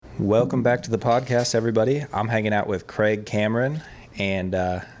Welcome back to the podcast, everybody. I'm hanging out with Craig Cameron, and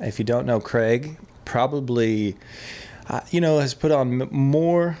if you don't know Craig, probably has put on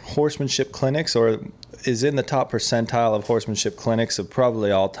more horsemanship clinics, or is in the top percentile of horsemanship clinics of probably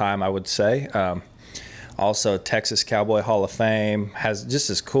all time, I would say. Also, Texas Cowboy Hall of Fame, has just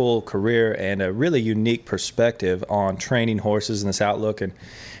this cool career and a really unique perspective on training horses and this outlook, and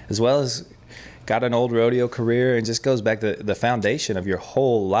as well as got an old rodeo career, and just goes back to the foundation of your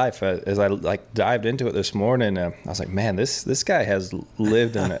whole life. As I dived into it this morning, I was like, man, this guy has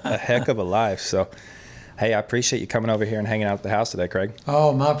lived a heck of a life. So, hey, I appreciate you coming over here and hanging out at the house today, Craig.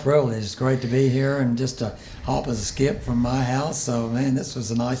 Oh, my privilege. It's great to be here and just to hop as a skip from my house. So, man, this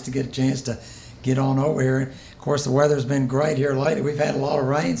was nice to get a chance to get on over here. Of course, the weather's been great here lately. We've had a lot of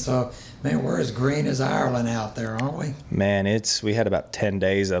rain, so man, we're as green as Ireland out there, aren't we? Man, we had about 10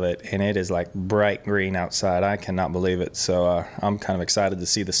 days of it, and it is like bright green outside. I cannot believe it. So I'm kind of excited to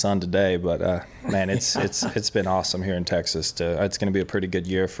see the sun today. But man, it's been awesome here in Texas. It's going to be a pretty good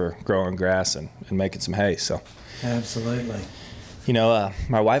year for growing grass and making some hay. So absolutely.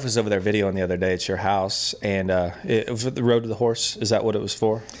 My wife was over there videoing the other day at your house, and it was the Road to the Horse. Is that what it was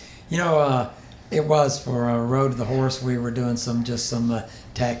for? It was for Road to the Horse. We were doing some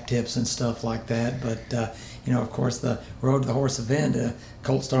tack tips and stuff like that. But, of course, the Road to the Horse event,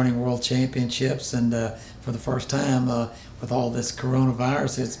 Colt Starting World Championships, and for the first time with all this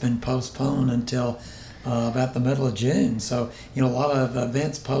coronavirus, it's been postponed until about the middle of June. So, a lot of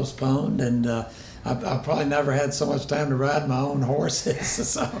events postponed, and I've probably never had so much time to ride my own horses.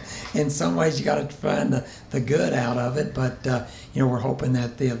 So in some ways you got to find the good out of it. But, we're hoping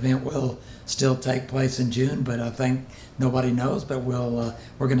that the event will still take place in June. But I think nobody knows. But we're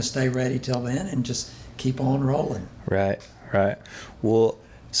going to stay ready till then and just keep on rolling. Right. Well,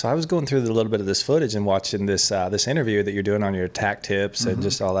 so I was going through a little bit of this footage and watching this interview that you're doing on your tack tips and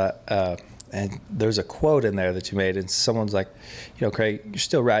just all that. And there's a quote in there that you made. And someone's like, Craig, you're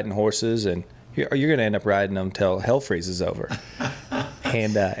still riding horses, and you're going to end up riding them till hell freezes over.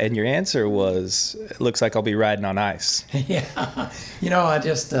 And your answer was, it looks like I'll be riding on ice. Yeah.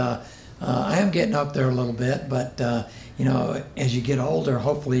 I am getting up there a little bit, but, as you get older,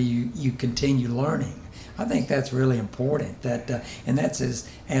 hopefully you continue learning. I think that's really important, and that's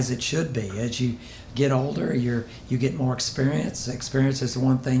as it should be. As you get older, you get more experience. Experience is the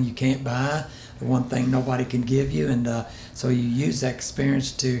one thing you can't buy, the one thing nobody can give you, and so you use that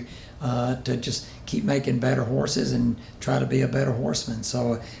experience to just keep making better horses and try to be a better horseman.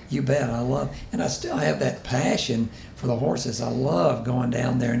 So you bet, and I still have that passion for the horses. I love going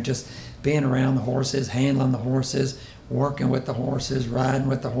down there and just being around the horses, handling the horses, working with the horses, riding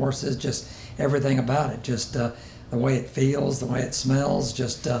with the horses, just everything about it. Just the way it feels, the way it smells,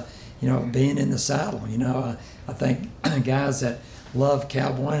 just, being in the saddle. I think guys that love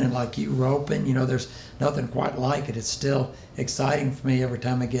cowboying and like you roping, there's nothing quite like it. It's still exciting for me every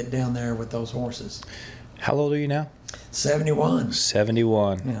time I get down there with those horses. How old are you now? 71.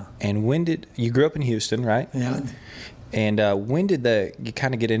 71. Yeah. And you grew up in Houston, right? Yeah. And when did you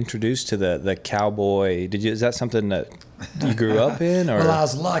kind of get introduced to the cowboy? Is that something that you grew up in? Or? Well, I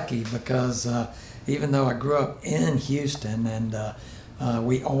was lucky because even though I grew up in Houston, and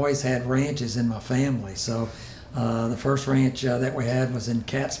we always had ranches in my family. So the first ranch that we had was in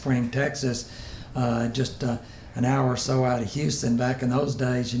Cat Spring, Texas, just an hour or so out of Houston. Back in those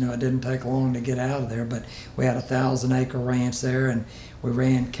days, it didn't take long to get out of there, but we had a 1,000-acre ranch there, and we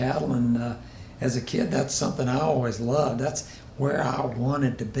ran cattle. And as a kid, that's something I always loved. That's where I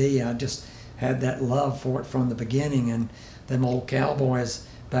wanted to be. I just had that love for it from the beginning. And them old cowboys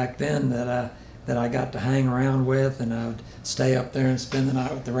back then that I got to hang around with, and I would stay up there and spend the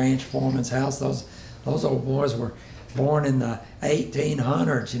night with the ranch foreman's house. Those old boys were born in the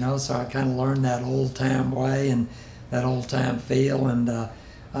 1800s, so I kind of learned that old-time way and that old-time feel, and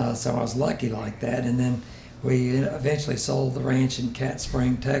so I was lucky like that. And then we eventually sold the ranch in Cat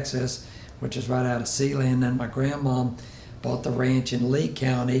Spring, Texas, which is right out of Sealy, and then my grandmom bought the ranch in Lee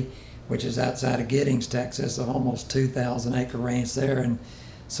County, which is outside of Giddings, Texas, an almost 2,000-acre ranch there. And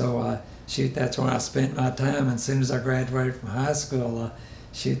so, that's where I spent my time. And as soon as I graduated from high school,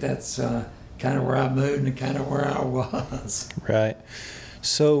 that's kind of where I moved and kind of where I was. Right.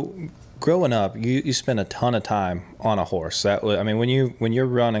 So growing up, you spent a ton of time on a horse. When you're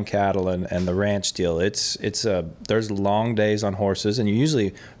running cattle and the ranch deal, there's long days on horses, and you're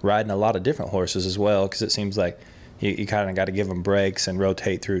usually riding a lot of different horses as well, because it seems like you kind of got to give them breaks and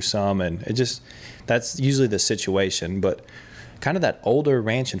rotate through some, and that's usually the situation. But kind of that older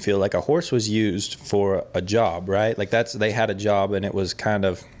ranch and feel, like a horse was used for a job, right? Like they had a job, and it was kind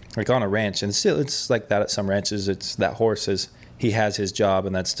of like on a ranch, and still it's like that at some ranches. It's that horse is he has his job,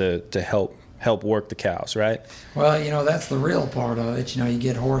 and that's to help work the cows, right? Well, that's the real part of it. You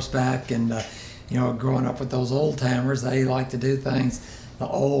get horseback, and growing up with those old timers, they like to do things the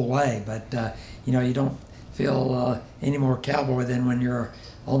old way. But you don't feel any more cowboy than when you're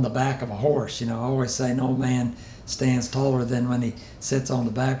on the back of a horse. I always say no man stands taller than when he sits on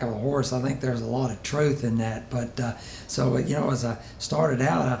the back of a horse. I think there's a lot of truth in that. But as I started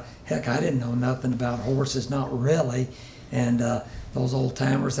out, I didn't know nothing about horses, not really. And those old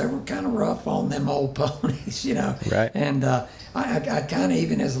timers, they were kind of rough on them old ponies, Right. And I kind of,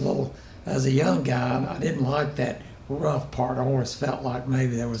 even as a young guy, I didn't like that rough part. I always felt like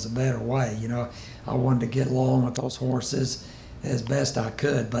maybe there was a better way. I wanted to get along with those horses as best I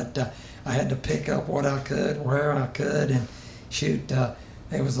could, but I had to pick up what I could, where I could, and shoot.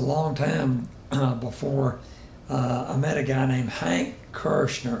 It was a long time before I met a guy named Hank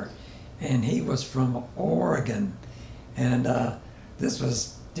Kirshner, and he was from Oregon, and this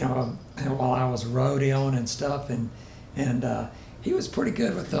was while I was rodeoing and stuff, and he was pretty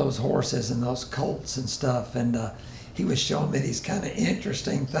good with those horses and those colts and stuff, and he was showing me these kind of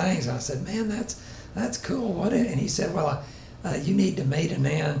interesting things. I said, "Man, that's cool." And he said, "Well, you need to meet a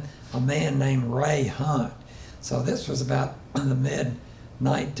man named Ray Hunt." So this was about the mid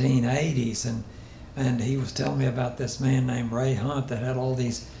 1980s, and he was telling me about this man named Ray Hunt that had all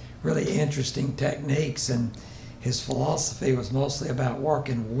these really interesting techniques, and his philosophy was mostly about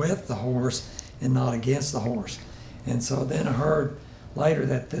working with the horse and not against the horse. And so then I heard later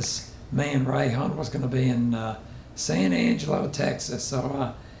that this man Ray Hunt was going to be in San Angelo, Texas.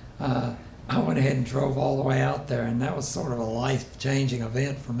 So I went ahead and drove all the way out there, and that was sort of a life-changing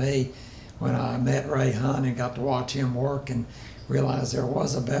event for me when I met Ray Hunt and got to watch him work and realized there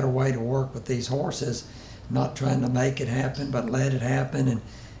was a better way to work with these horses, not trying to make it happen, but let it happen. And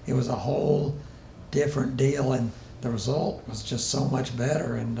it was a whole different deal, and the result was just so much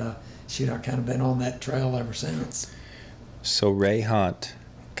better. And I've kind of been on that trail ever since. So Ray Hunt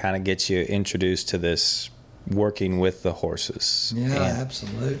kind of gets you introduced to this working with the horses. Yeah,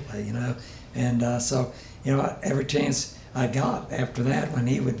 absolutely. And so every chance I got after that, when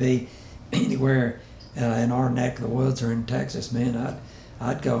he would be anywhere in our neck of the woods or in Texas, man,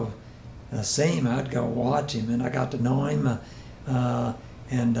 I'd go see him. I'd go watch him, and I got to know him.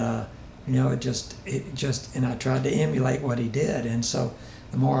 And I tried to emulate what he did. And so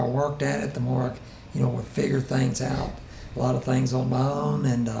the more I worked at it, the more I, would figure things out, a lot of things on my own.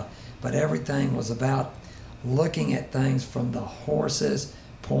 And but everything was about looking at things from the horse's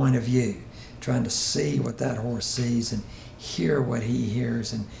point of view, trying to see what that horse sees and hear what he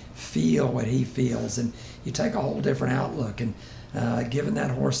hears and feel what he feels. And you take a whole different outlook, and giving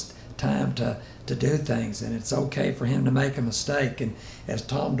that horse time to do things, and it's okay for him to make a mistake. And as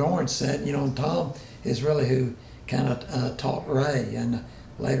Tom Dorrance said, Tom is really who kind of taught Ray. And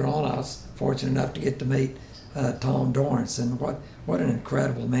later on, I was fortunate enough to get to meet Tom Dorrance, and what an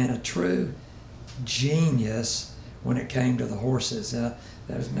incredible man, a true genius when it came to the horses.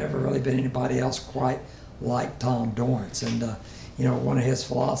 There's never really been anybody else quite like Tom Dorrance. And one of his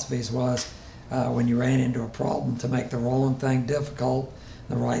philosophies was when you ran into a problem, to make the wrong thing difficult,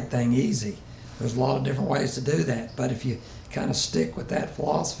 the right thing easy. There's a lot of different ways to do that, but if you kind of stick with that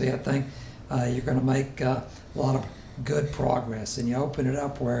philosophy, I think you're going to make a lot of good progress, and you open it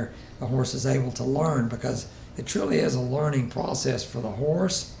up where the horse is able to learn, because it truly is a learning process for the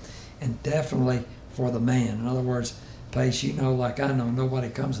horse and definitely for the man. In other words, Pace, like I know, nobody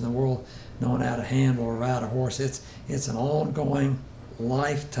comes in the world knowing how to handle or ride a horse. It's an ongoing,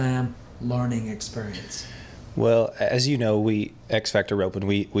 lifetime learning experience. Well, as you know, we X Factor Roping,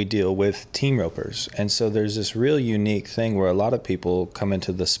 we deal with team ropers, and so there's this real unique thing where a lot of people come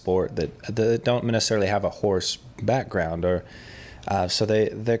into the sport that don't necessarily have a horse background, or so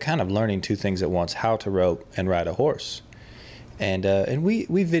they're kind of learning two things at once: how to rope and ride a horse. And we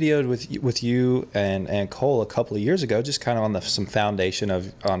videoed with you and Cole a couple of years ago, just kind of on some foundation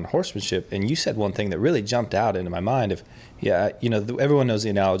on horsemanship. And you said one thing that really jumped out into my mind. Everyone knows the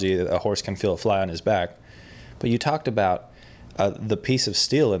analogy that a horse can feel a fly on his back. But you talked about the piece of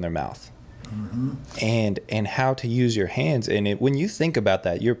steel in their mouth, mm-hmm. and how to use your hands. And when you think about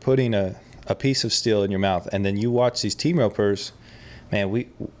that, you're putting a piece of steel in your mouth, and then you watch these team ropers. Man,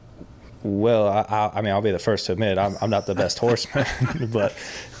 I'll be the first to admit I'm not the best horseman, but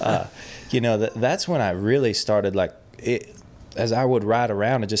that's when I really started as I would ride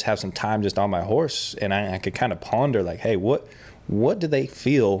around and just have some time just on my horse, and I could kind of ponder hey, what do they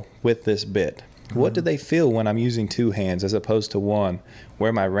feel with this bit? What do they feel when I'm using two hands as opposed to one,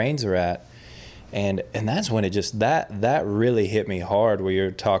 where my reins are at? And that's when it just, that really hit me hard, where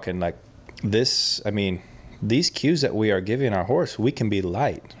you're talking this, these cues that we are giving our horse, we can be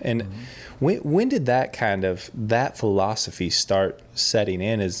light. And when did that philosophy start setting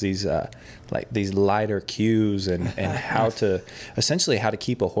in, as these like these lighter cues and how to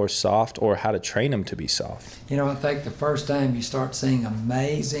keep a horse soft, or how to train him to be soft? I think the first time you start seeing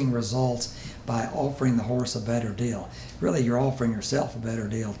amazing results by offering the horse a better deal. Really, you're offering yourself a better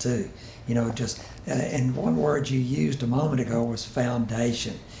deal too. And one word you used a moment ago was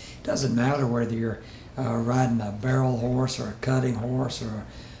foundation. It doesn't matter whether you're riding a barrel horse or a cutting horse or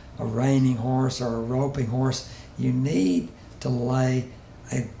a reining horse or a roping horse. You need to lay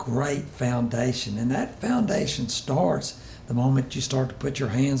a great foundation, and that foundation starts the moment you start to put your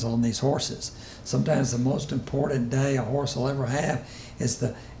hands on these horses. Sometimes the most important day a horse will ever have is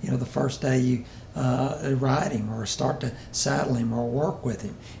the first day you ride him or start to saddle him or work with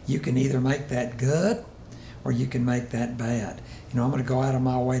him. You can either make that good or you can make that bad. I'm going to go out of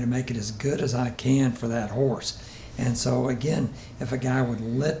my way to make it as good as I can for that horse. And so again, if a guy would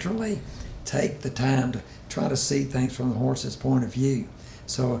literally take the time to try to see things from the horse's point of view.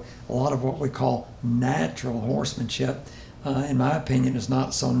 So a lot of what we call natural horsemanship, in my opinion, is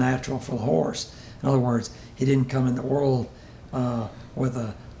not so natural for the horse. In other words, he didn't come in the world with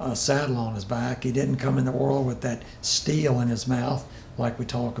a saddle on his back. He didn't come in the world with that steel in his mouth like we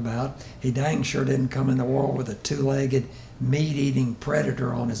talk about. He dang sure didn't come in the world with a two-legged meat-eating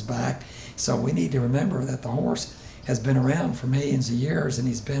predator on his back. So we need to remember that the horse has been around for millions of years, and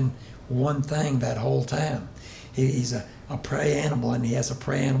he's been one thing that whole time. He's a prey animal, and he has a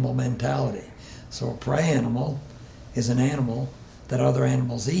prey animal mentality. So a prey animal is an animal that other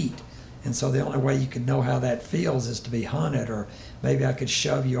animals eat. And so the only way you could know how that feels is to be hunted, or maybe I could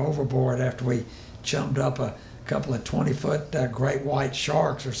shove you overboard after we chummed up a couple of 20-foot great white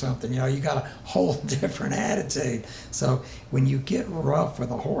sharks or something. You got a whole different attitude. So when you get rough with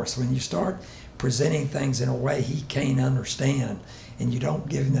a horse, when you start presenting things in a way he can't understand, and you don't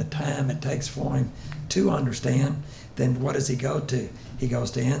give him the time it takes for him to understand, then what does he go to? He goes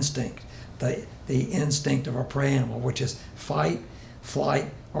to instinct, the instinct of a prey animal, which is fight,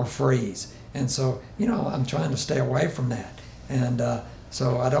 flight, or freeze. And so, I'm trying to stay away from that. And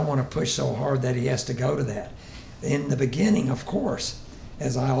so I don't want to push so hard that he has to go to that. In the beginning, of course,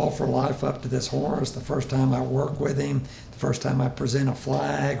 as I offer life up to this horse, the first time I work with him, the first time I present a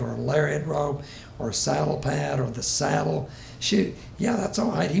flag or a lariat rope or a saddle pad or the saddle, shoot, yeah, that's all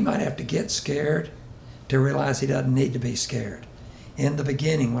right. He might have to get scared to realize he doesn't need to be scared. In the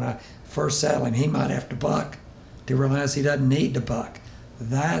beginning, when I first saddle him, he might have to buck to realize he doesn't need to buck.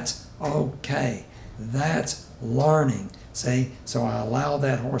 That's okay. That's learning. See? So I allow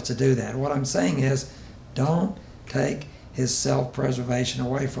that horse to do that. What I'm saying is, don't take his self-preservation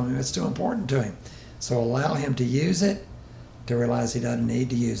away from him. It's too important to him. So allow him to use it to realize he doesn't need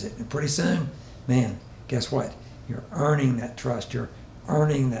to use it. And pretty soon, man, guess what? You're earning that trust. You're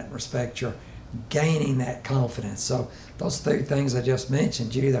earning that respect. You're gaining that confidence. So those three things I just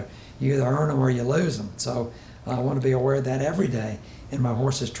mentioned, you either earn them or you lose them. So I want to be aware of that every day in my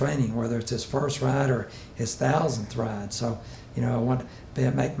horse's training, whether it's his first ride or his 1,000th ride. So, I want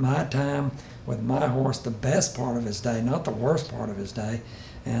to make my time with my horse the best part of his day, not the worst part of his day.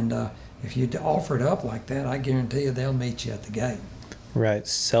 And if you offer it up like that, I guarantee you they'll meet you at the gate. Right,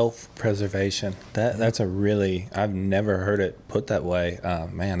 self-preservation. That's a really, I've never heard it put that way.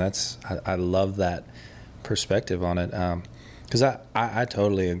 Man, I love that perspective on it. Because I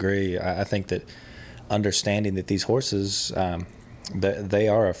totally agree. I think that understanding that these horses, they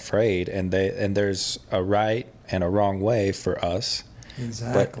are afraid, and there's a right and a wrong way for us.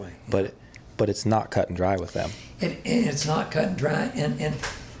 Exactly. But it's not cut and dry with them. It's not cut and dry, and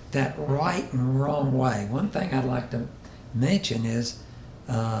that right and wrong way. One thing I'd like to mention is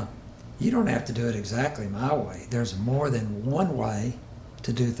you don't have to do it exactly my way. There's more than one way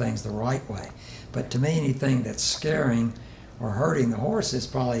to do things the right way. But to me, anything that's scaring or hurting the horse is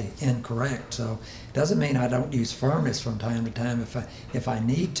probably incorrect. So it doesn't mean I don't use firmness from time to time if I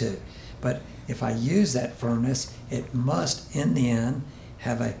need to. But if I use that firmness, it must, in the end,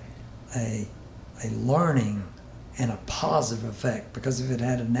 have a learning and a positive effect. Because if it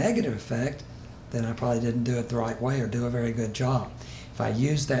had a negative effect, then I probably didn't do it the right way or do a very good job. If I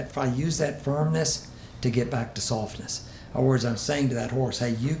use that firmness to get back to softness. In other words, I'm saying to that horse,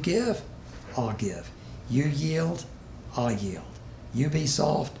 hey, you give, I'll give. You yield, I'll yield. You be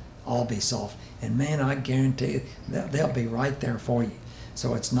soft, I'll be soft. And man, I guarantee you, they'll be right there for you.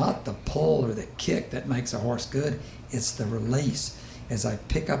 So it's not the pull or the kick that makes a horse good, it's the release. As I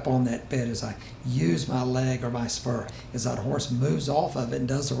pick up on that bit, as I use my leg or my spur, as that horse moves off of it and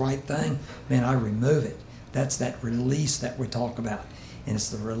does the right thing, man, I remove it. That's that release that we talk about. And it's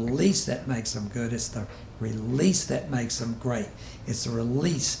the release that makes them good. It's the release that makes them great. It's the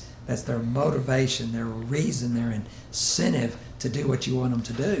release that's their motivation, their reason, their incentive to do what you want them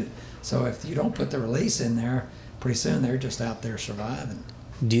to do. So if you don't put the release in there, pretty soon they're just out there surviving.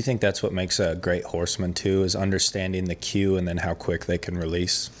 Do you think that's what makes a great horseman too, is understanding the cue and then how quick they can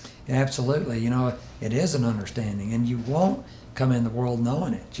release? Absolutely. You know, it is an understanding, and you won't come in the world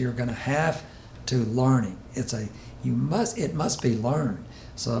knowing it. You're going to have to learn it. It must be learned.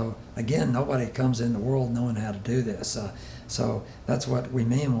 So again, nobody comes in the world knowing how to do this. So that's what we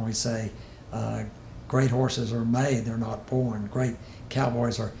mean when we say great horses are made, they're not born. Great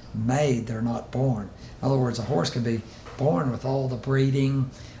cowboys are made, they're not born. In other words, a horse can be born with all the breeding,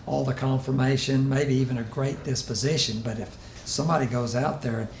 all the conformation, maybe even a great disposition, but if somebody goes out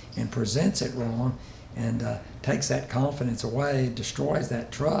there and presents it wrong and takes that confidence away, destroys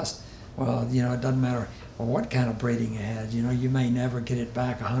that trust, well, you know, it doesn't matter what kind of breeding you had. You know, you may never get it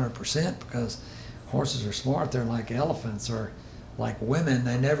back 100% because horses are smart. They're like elephants or like women.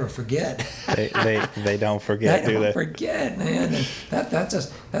 They never forget. They don't forget, they do they? Don't forget, man. And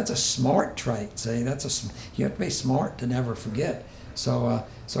that's a smart trait. See, you have to be smart to never forget. So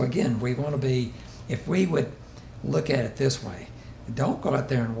again, we want to be. If we would look at it this way, don't go out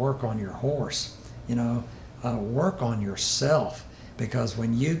there and work on your horse. You know, work on yourself, because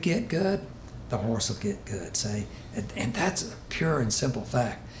when you get good, the horse will get good. See, and that's a pure and simple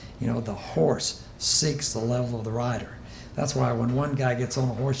fact. You know, the horse seeks the level of the rider. That's why when one guy gets on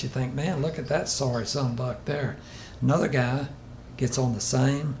a horse, you think, man, look at that sorry son buck there. Another guy gets on the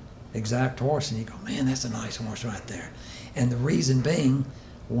same exact horse, and you go, man, that's a nice horse right there. And the reason being,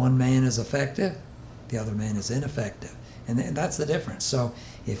 one man is effective, the other man is ineffective. And that's the difference. So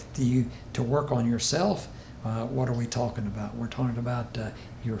if to work on yourself, what are we talking about? We're talking about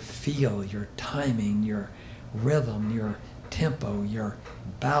your feel, your timing, your rhythm, your tempo, your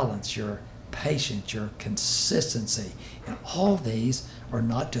balance, your patience, your consistency. And all these are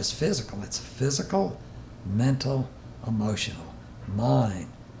not just physical. It's physical, mental, emotional, mind,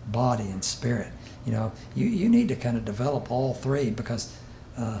 body, and spirit. You know, you need to kind of develop all three, because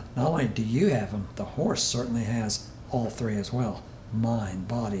not only do you have them, the horse certainly has all three as well. Mind,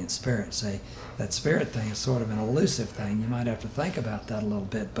 body, and spirit. Say, that spirit thing is sort of an elusive thing. You might have to think about that a little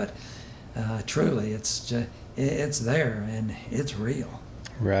bit, but truly it's there and it's real.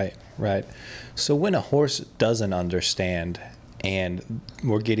 Right. So when a horse doesn't understand and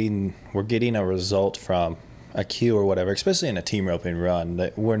we're getting a result from a cue or whatever, especially in a team roping run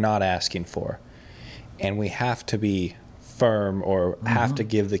that we're not asking for, and we have to be firm or have to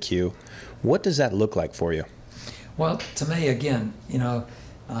give the cue, what does that look like for you? Well, to me, again, you know,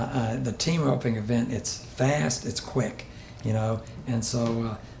 the team roping event, it's fast, it's quick, you know, and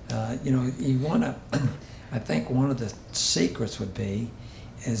so, you know, you want to, I think one of the secrets would be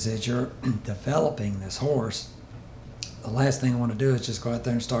is that you're developing this horse. The last thing I want to do is just go out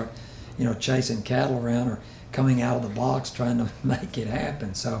there and start, you know, chasing cattle around or coming out of the box trying to make it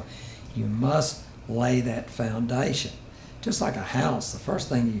happen. So you must lay that foundation. Just like a house, the first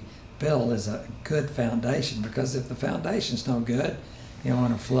thing you build is a good foundation, because if the foundation's no good, you know,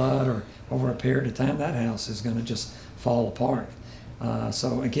 in a flood or over a period of time, that house is going to just fall apart.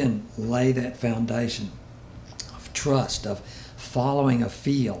 So again, lay that foundation of trust, of following a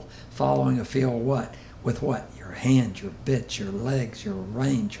feel what? With what? Your hands, your bits, your legs, your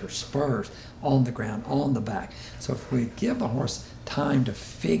reins, your spurs, on the ground, on the back. So if we give the horse time to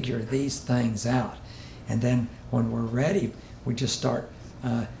figure these things out, and then when we're ready, we just start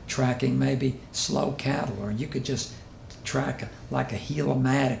tracking maybe slow cattle, or you could just track like a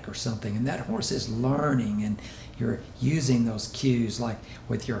helomatic or something, and that horse is learning, and you're using those cues like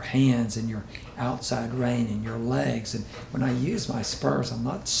with your hands and your outside rein and your legs. And when I use my spurs, I'm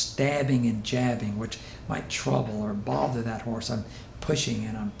not stabbing and jabbing, which might trouble or bother that horse. I'm pushing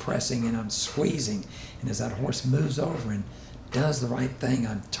and I'm pressing and I'm squeezing, and as that horse moves over and does the right thing,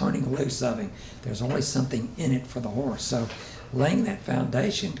 I'm turning loose of him. There's always something in it for the horse. So laying that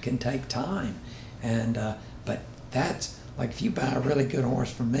foundation can take time, and but that's like, if you buy a really good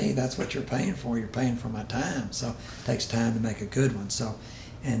horse from me, that's what you're paying for. You're paying for my time. So it takes time to make a good one. So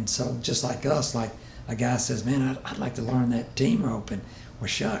just like us, like a guy says, man, I'd like to learn that team roping. Well,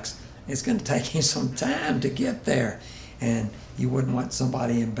 shucks, it's going to take you some time to get there. And you wouldn't want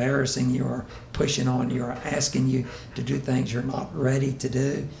somebody embarrassing you or pushing on you or asking you to do things you're not ready to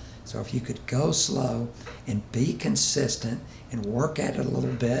do. So if you could go slow and be consistent and work at it a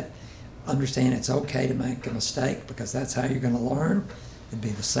little bit, understand it's okay to make a mistake, because that's how you're going to learn. It'd be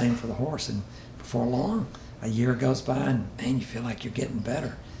the same for the horse. And before long, a year goes by and man, you feel like you're getting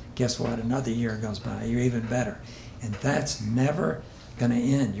better. Guess what? Another year goes by, you're even better. And that's never going to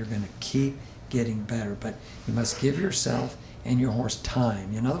end. You're going to keep getting better. But you must give yourself and your horse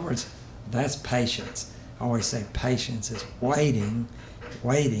time. In other words, that's patience. I always say patience is waiting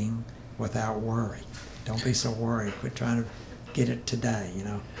without worry. Don't be so worried. Quit trying to get it today.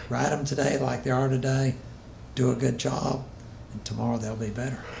 Ride them today like they are today. Do a good job, and tomorrow they'll be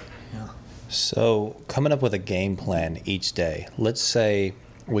better. So coming up with a game plan each day. Let's say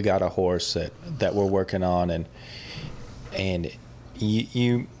we got a horse that we're working on, and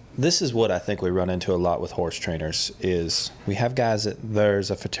you this is what I think we run into a lot with horse trainers is we have guys that there's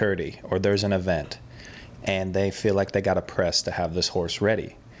a futurity or there's an event, and they feel like they got to press to have this horse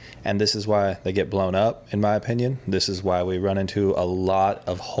ready. And this is why they get blown up, in my opinion. This is why we run into a lot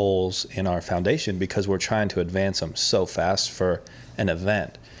of holes in our foundation, because we're trying to advance them so fast for an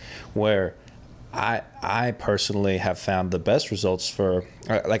event. Where I personally have found the best results for,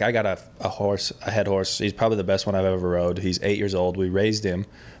 like, I got a horse, a head horse. He's probably the best one I've ever rode. He's 8 years old. We raised him,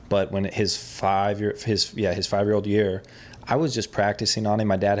 but when his 5-year-old year, I was just practicing on him.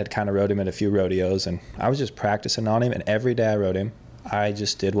 My dad had kind of rode him at a few rodeos, and I was just practicing on him. And every day I rode him, I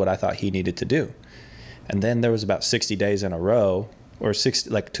just did what I thought he needed to do. And then there was about 60 days in a row, or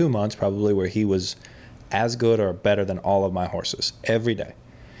 2 months probably, where he was as good or better than all of my horses every day.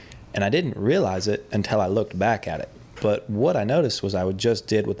 And I didn't realize it until I looked back at it. But what I noticed was I just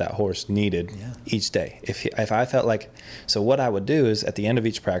did what that horse needed each day. If I felt like, so what I would do is at the end of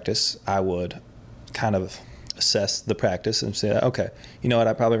each practice, I would kind of assess the practice and say, okay, you know what,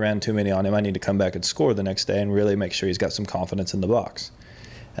 I probably ran too many on him. I need to come back and score the next day and really make sure he's got some confidence in the box.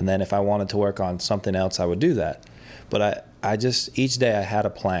 And then if I wanted to work on something else, I would do that. But I just, each day I had a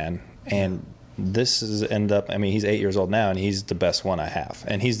plan, and this is he's 8 years old now, and he's the best one I have.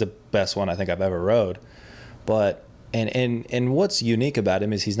 And he's the best one I think I've ever rode. But, and what's unique about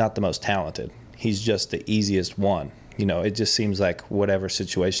him is he's not the most talented. He's just the easiest one. It just seems like whatever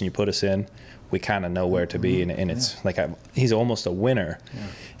situation you put us in, we kind of know where to be, and it's like he's almost a winner. Yeah.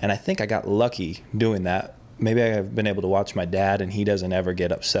 And I think I got lucky doing that. Maybe I've been able to watch my dad, and he doesn't ever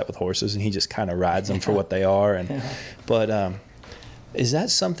get upset with horses, and he just kind of rides them for what they are. But is that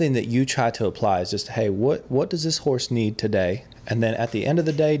something that you try to apply? Is just, hey, what does this horse need today? And then at the end of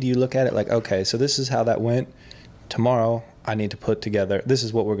the day, do you look at it like, okay, so this is how that went. Tomorrow, I need to put together, this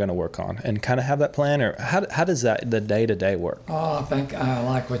is what we're going to work on, and kind of have that plan? Or how does that, the day-to-day work? Oh, I think I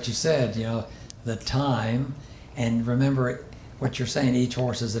like what you said, the time. And remember what you're saying, each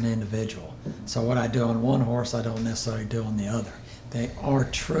horse is an individual. So what I do on one horse, I don't necessarily do on the other. They are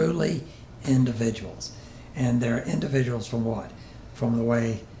truly individuals. And they're individuals from what? From the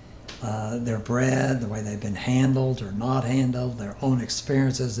way they're bred, the way they've been handled or not handled, their own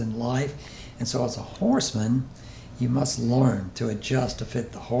experiences in life. And so as a horseman, you must learn to adjust to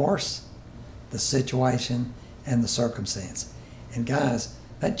fit the horse, the situation, and the circumstance. And guys,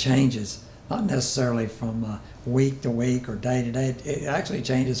 that changes, not necessarily from week to week or day to day. It actually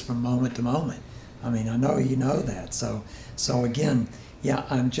changes from moment to moment. I mean, I know you know that. So again,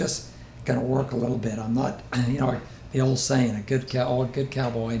 I'm just going to work a little bit. I'm not, the old saying, a good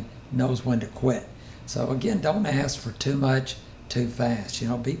cowboy knows when to quit. So again, don't ask for too much too fast.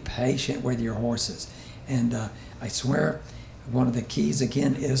 Be patient with your horses. And I swear, one of the keys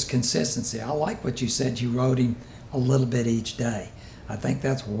again is consistency. I like what you said. You rode him a little bit each day. I think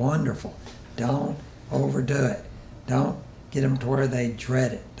that's wonderful. Don't overdo it. Don't get them to where they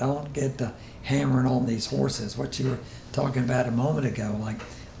dread it. Don't get the hammering on these horses. What you were talking about a moment ago, like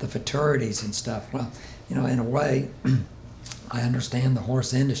the futurities and stuff. Well, in a way, I understand the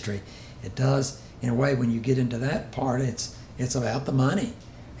horse industry. It does, in a way, when you get into that part, it's about the money.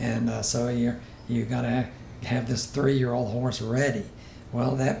 And so you got to have this 3-year-old horse ready.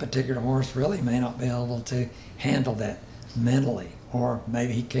 Well, that particular horse really may not be able to handle that mentally, or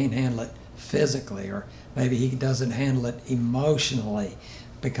maybe he can't handle it physically, or maybe he doesn't handle it emotionally,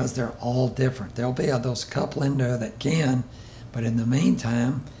 because they're all different. There'll be those couple in there that can, but in the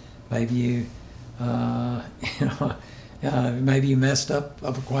meantime, maybe you maybe you messed up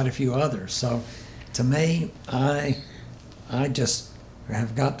quite a few others. So to me, I just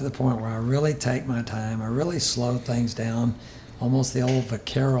have got to the point where I really take my time. I really slow things down, almost the old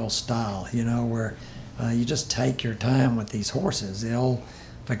vaquero style, where you just take your time with these horses. The old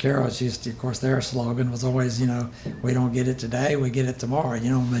vaqueros used to, of course, their slogan was always, we don't get it today, we get it tomorrow,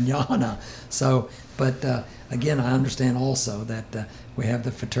 mañana. So, but again, I understand also that we have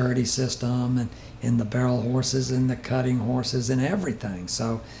the futurity system and in the barrel horses and the cutting horses and everything.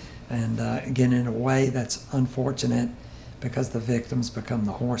 So, and again, in a way that's unfortunate, because the victims become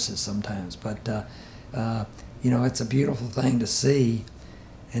the horses sometimes. But, it's a beautiful thing to see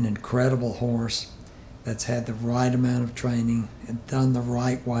an incredible horse that's had the right amount of training and done the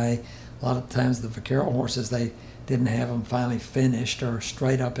right way. A lot of times the vaquero horses, they didn't have them finally finished or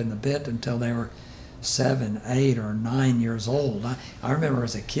straight up in the bit until they were 7, 8, or 9 years old. I remember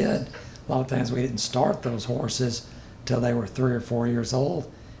as a kid, a lot of times we didn't start those horses till they were 3 or 4 years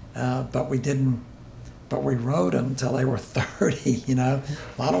old, but we rode them till they were 30. A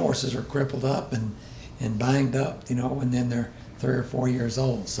lot of horses are crippled up and banged up, and then they're 3 or 4 years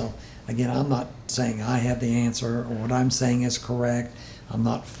old. So again, I'm not saying I have the answer or what I'm saying is correct. I'm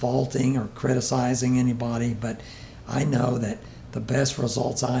not faulting or criticizing anybody, but I know that the best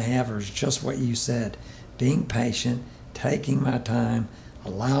results I have are just what you said: being patient, taking my time,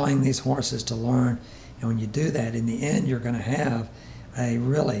 allowing these horses to learn. And when you do that, in the end, you're going to have a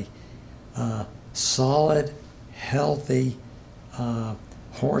really solid, healthy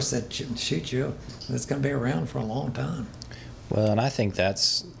horse that shoot you, that's going to be around for a long time. Well, and I think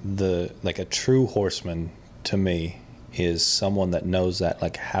that's a true horseman to me is someone that knows that,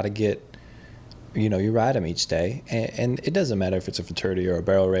 like, how to get, you ride them each day, and it doesn't matter if it's a fraternity or a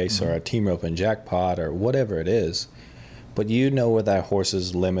barrel race or a team rope and jackpot or whatever it is, but where that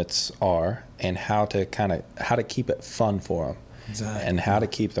horse's limits are and how to keep it fun for them. Exactly. And how to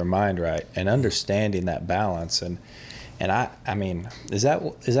keep their mind right and understanding that balance. And I mean, is that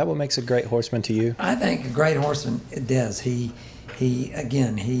what makes a great horseman to you? I think a great horseman, it does. He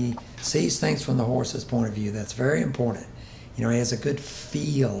sees things from the horse's point of view. That's very important. He has a good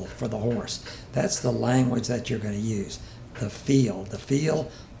feel for the horse. That's the language that you're going to use. The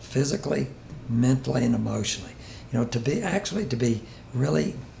feel physically, mentally, and emotionally. To be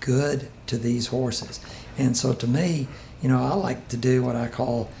really good to these horses. And so to me, I like to do what I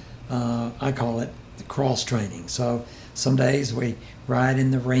call it cross training. So some days we ride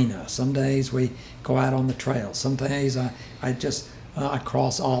in the arena. Some days we go out on the trail. Some days I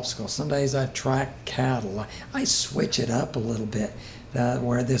cross obstacles. Some days I track cattle. I switch it up a little bit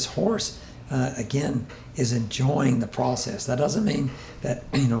where this horse, again, is enjoying the process. That doesn't mean that,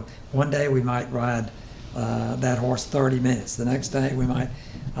 one day we might ride that horse 30 minutes. The next day we might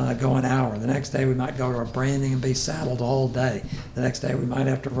go an hour. The next day we might go to a branding and be saddled all day. The next day we might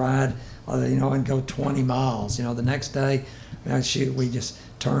have to ride, and go 20 miles. The next day, we just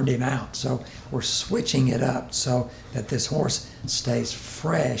turned him out. So we're switching it up so that this horse stays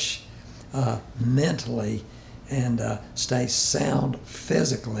fresh mentally and stays sound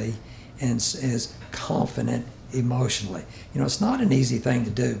physically and is confident emotionally. It's not an easy thing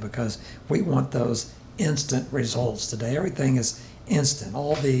to do because we want those instant results today. Everything is instant.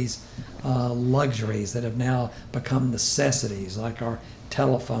 All these luxuries that have now become necessities, like our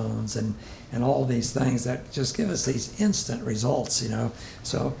telephones and all these things that just give us these instant results.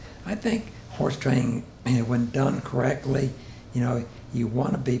 So I think horse training, when done correctly, you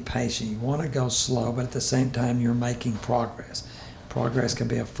want to be patient. You want to go slow, but at the same time, you're making progress. Progress can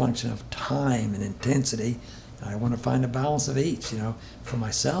be a function of time and intensity. I want to find a balance of each, for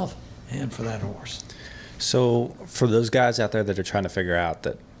myself and for that horse. So for those guys out there that are trying to figure out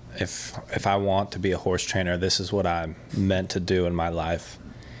that if I want to be a horse trainer, this is what I'm meant to do in my life,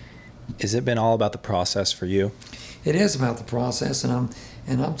 has it been all about the process for you? It is about the process, and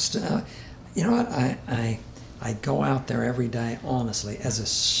I'm still, you know what, I go out there every day, honestly, as a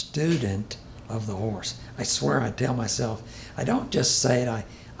student of the horse. I swear, I tell myself, I don't just say it,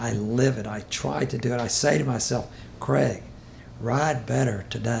 I live it. I try to do it. I say to myself, Craig, ride better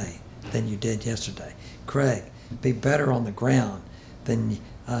today than you did yesterday. Craig, be better on the ground than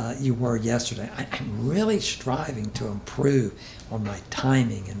you were yesterday. I'm really striving to improve on my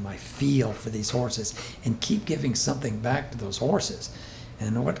timing and my feel for these horses and keep giving something back to those horses.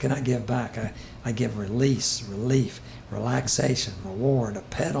 And what can I give back? I give release, relief, relaxation, reward, a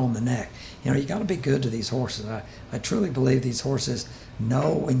pet on the neck. You got to be good to these horses. I truly believe these horses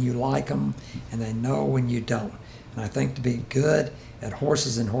know when you like them and they know when you don't. And I think to be good at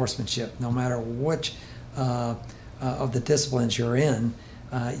horses and horsemanship, no matter which of the disciplines you're in,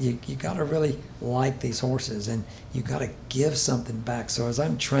 you got to really like these horses, and you got to give something back. So as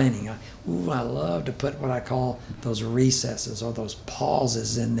I'm training, I love to put what I call those recesses or those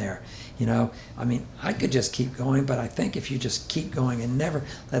pauses in there. I could just keep going, but I think if you just keep going and never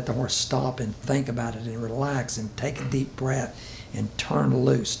let the horse stop and think about it and relax and take a deep breath and turn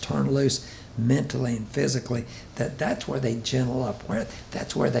loose mentally and physically, that's where they gentle up,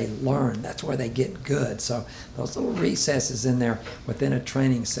 that's where they learn, that's where they get good. So those little recesses in there within a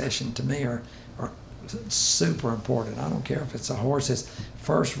training session, to me, are super important. I don't care if it's a horse's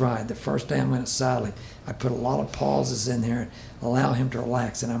first ride, the first day I'm going to saddle him. I put a lot of pauses in there and allow him to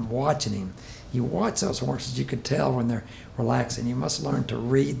relax, and I'm watching him. You watch those horses, you can tell when they're relaxing. You must learn to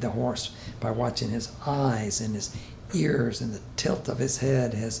read the horse by watching his eyes and his ears and the tilt of his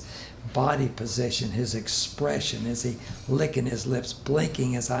head, his body position, his expression. Is he licking his lips,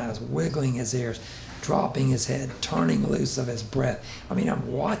 blinking his eyes, wiggling his ears, dropping his head, turning loose of his breath? I mean,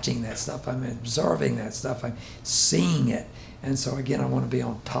 I'm watching that stuff. I'm observing that stuff. I'm seeing it. And so, again, I want to be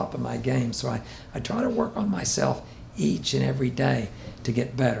on top of my game. So I try to work on myself each and every day to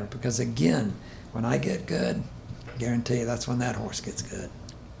get better. Because, again, when I get good, I guarantee you that's when that horse gets good.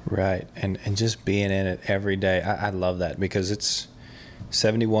 Right. And just being in it every day, I love that, because it's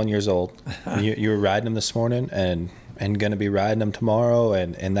 71 years old. You were riding him this morning and going to be riding him tomorrow,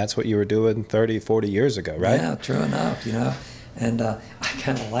 and that's what you were doing 30, 40 years ago, right? Yeah, true enough, And I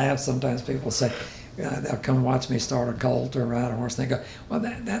kind of laugh sometimes. People say, they'll come watch me start a colt or ride a horse, and they go, well,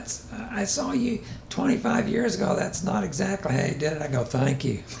 that's I saw you 25 years ago. That's not exactly how you did it. I go, thank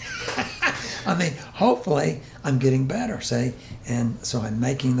you. I mean, hopefully I'm getting better, see? And so I'm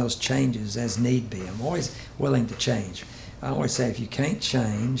making those changes as need be. I'm always willing to change. I always say, if you can't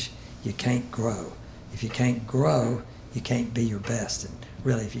change, you can't grow. If you can't grow, you can't be your best. And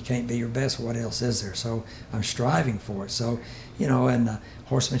really, if you can't be your best, what else is there? So I'm striving for it. So, and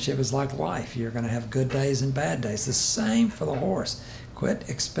horsemanship is like life. You're going to have good days and bad days. The same for the horse. Quit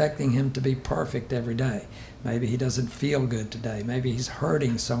expecting him to be perfect every day. Maybe he doesn't feel good today. Maybe he's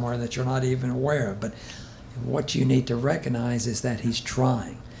hurting somewhere that you're not even aware of. But what you need to recognize is that he's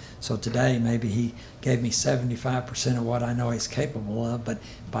trying. So today, maybe he gave me 75% of what I know he's capable of, but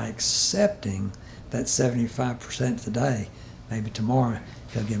by accepting that 75% today, maybe tomorrow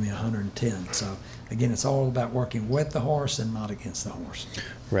he'll give me 110. So again, it's all about working with the horse and not against the horse.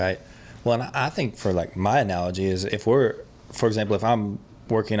 Right. Well, and I think for like my analogy is, if we're, for example, if I'm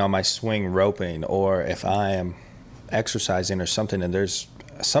working on my swing roping, or if I am exercising or something, and there's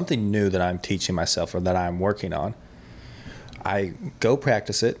something new that I'm teaching myself or that I'm working on, I go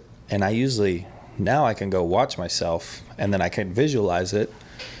practice it, and I usually, now I can go watch myself, and then I can visualize it,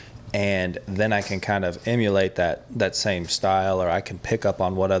 and then I can kind of emulate that same style, or I can pick up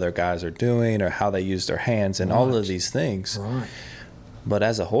on what other guys are doing or how they use their hands and all of these things. Right. But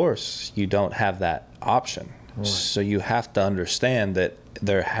as a horse, you don't have that option. Right. So you have to understand that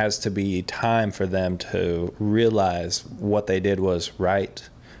there has to be time for them to realize what they did was right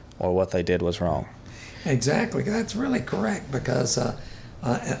or what they did was wrong. Exactly. That's really correct, because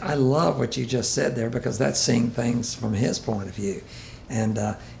I love what you just said there, because that's seeing things from his point of view. And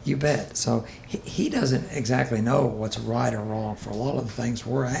you bet. So he doesn't exactly know what's right or wrong for a lot of the things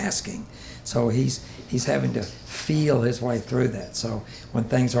we're asking. So he's having to feel his way through that. So when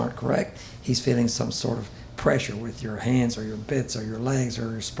things aren't correct, he's feeling some sort of pressure with your hands or your bits or your legs or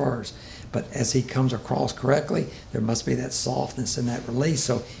your spurs. But as he comes across correctly, there must be that softness and that release.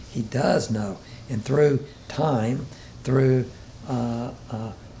 So he does know. And through time, through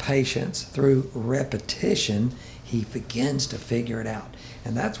patience, through repetition, he begins to figure it out.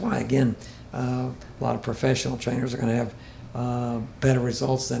 And that's why, again, a lot of professional trainers are going to have better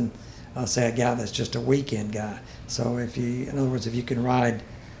results than, say, a guy that's just a weekend guy. So in other words, if you can ride,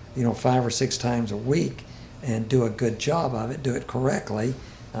 5 or 6 times a week and do a good job of it, do it correctly,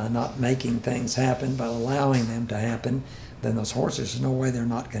 not making things happen, but allowing them to happen, then those horses, there's no way they're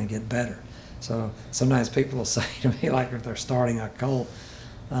not going to get better. So sometimes people will say to me, like if they're starting a colt,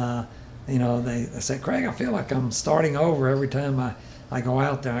 they say, Craig, I feel like I'm starting over every time I go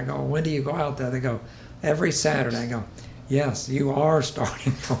out there. I go, when do you go out there? They go, every Saturday. I go, yes, you are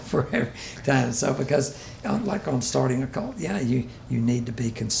starting over every time. So because, like on starting a colt, yeah, you need to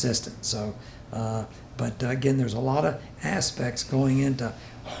be consistent. So, but again, there's a lot of aspects going into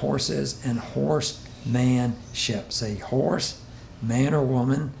horses and horsemanship. Say horse, man or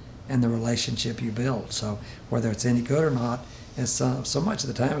woman, and the relationship you build. So whether it's any good or not, it's so much of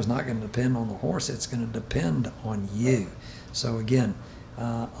the time it's not going to depend on the horse. It's going to depend on you. So again,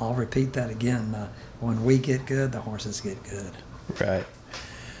 I'll repeat that again. When we get good, the horses get good. Right.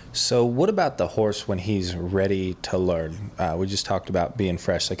 So what about the horse when he's ready to learn? We just talked about being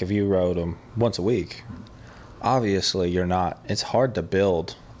fresh. Like if you rode him once a week, obviously you're not. It's hard to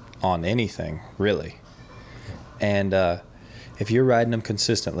build on anything, really. And if you're riding them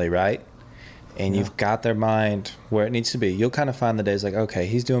consistently, right, and you've got their mind where it needs to be, you'll kind of find the days like, okay,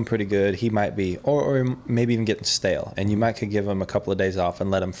 he's doing pretty good. He might be, or maybe even getting stale. And you might could give him a couple of days off and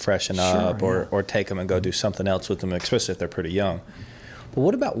let him freshen up, or take them and go do something else with them, especially if they're pretty young. But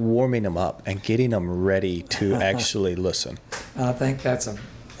what about warming them up and getting them ready to actually listen? I think that's an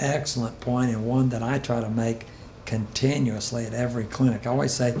excellent point, and one that I try to make continuously at every clinic. I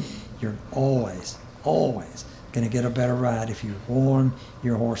always say you're always going to get a better ride if you warm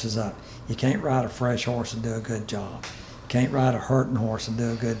your horses up. You can't ride a fresh horse and do a good job. You can't ride a hurting horse and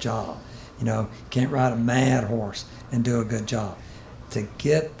do a good job. You can't ride a mad horse and do a good job. To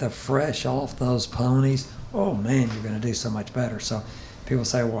get the fresh off those ponies, oh man, you're going to do so much better. So people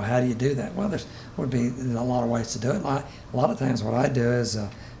say, well, how do you do that? Well, there would be a lot of ways to do it. A lot of times what I do is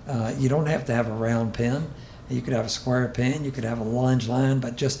you don't have to have a round pen. You could have a square pen, you could have a lunge line,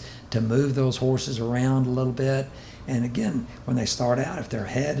 but just to move those horses around a little bit. And again, when they start out, if their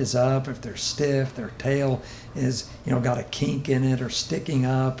head is up, if they're stiff, their tail is, got a kink in it or sticking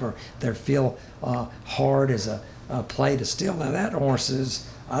up, or they feel hard as a plate of steel. Now that horse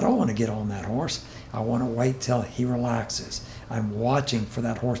I don't want to get on that horse. I want to wait till he relaxes. I'm watching for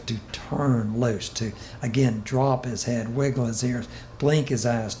that horse to turn loose, to, again, drop his head, wiggle his ears, blink his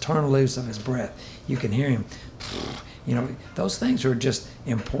eyes, turn loose of his breath. You can hear him. Those things are just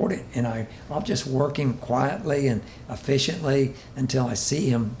important, and I'll just work him quietly and efficiently until I see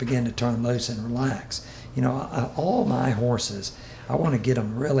him begin to turn loose and relax. All my horses, I want to get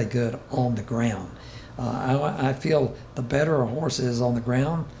them really good on the ground. I feel the better a horse is on the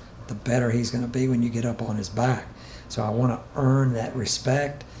ground, the better he's going to be when you get up on his back. So I want to earn that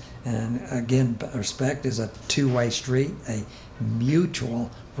respect. And again, respect is a two-way street, a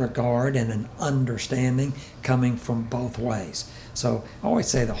mutual regard and an understanding coming from both ways. So I always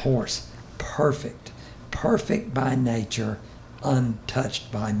say the horse, perfect by nature,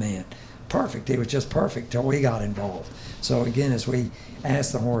 untouched by man. Perfect. He was just perfect till we got involved. So again, as we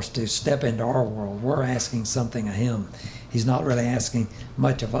ask the horse to step into our world, we're asking something of him. He's not really asking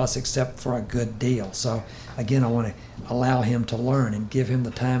much of us except for a good deal. So again, I want to allow him to learn and give him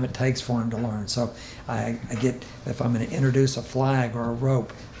the time it takes for him to learn. So I get, if I'm going to introduce a flag or a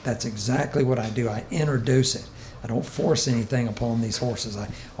rope, that's exactly what I do. I introduce it. I don't force anything upon these horses. I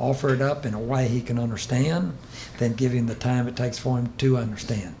offer it up in a way he can understand, then give him the time it takes for him to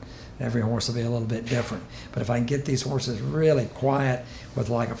understand. Every horse will be a little bit different. But if I can get these horses really quiet with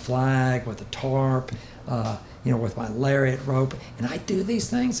like a flag, with a tarp, with my lariat rope, and I do these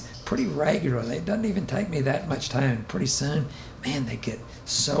things pretty regularly. It doesn't even take me that much time. Pretty soon, man, they get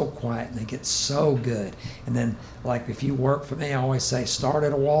so quiet and they get so good. And then, like if you work for me, I always say start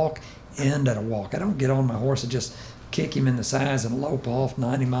at a walk, end at a walk. I don't get on my horse and just kick him in the sides and lope off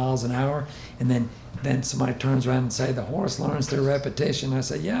 90 miles an hour, and then somebody turns around and say the horse learns through repetition. I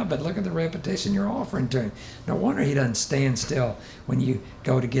say, yeah, but look at the repetition you're offering to him. No wonder he doesn't stand still when you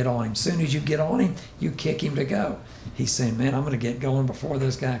go to get on him. As soon as you get on him, you kick him to go. He's saying, man, I'm going to get going before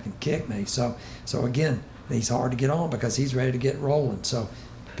this guy can kick me. So again, he's hard to get on because he's ready to get rolling. So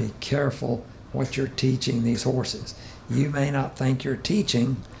be careful what you're teaching these horses. You may not think you're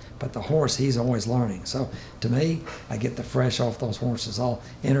teaching, but the horse, he's always learning. So to me, I get the fresh off those horses. I'll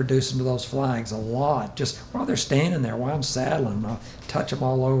introduce them to those flags a lot, just while they're standing there, while I'm saddling. I'll touch them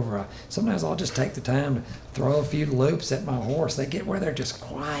all over. Sometimes I'll just take the time to throw a few loops at my horse. They get where they're just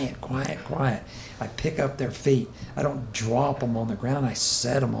quiet. I pick up their feet. I don't drop them on the ground. I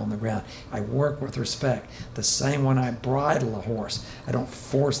set them on the ground. I work with respect. The same when I bridle a horse. I don't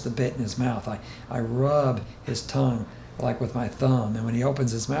force the bit in his mouth. I rub his tongue like with my thumb, and when he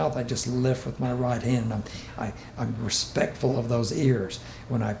opens his mouth, I just lift with my right hand. I'm respectful of those ears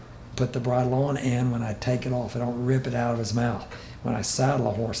when I put the bridle on and when I take it off. I don't rip it out of his mouth. When I saddle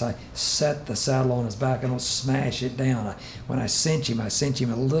a horse, I set the saddle on his back. I don't smash it down. When I cinch him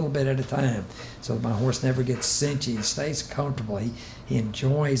a little bit at a time so that my horse never gets cinchy. He stays comfortable. He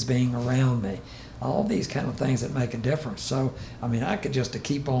enjoys being around me. All these kind of things that make a difference. So, I could just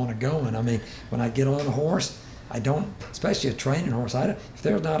keep on going. When I get on a horse, I don't, especially a training horse, if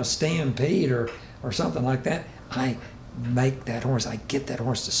there's not a stampede or something like that, I make that horse, I get that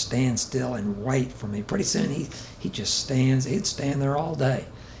horse to stand still and wait for me. Pretty soon he just stands, he'd stand there all day.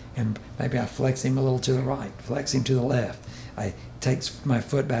 And maybe I flex him a little to the right, flex him to the left. I take my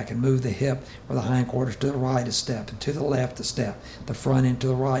foot back and move the hip or the hindquarters to the right a step and to the left a step, the front end to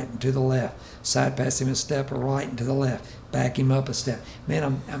the right and to the left, side pass him a step or right and to the left, back him up a step.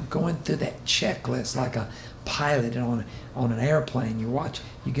 Man, I'm going through that checklist like a pilot on an airplane.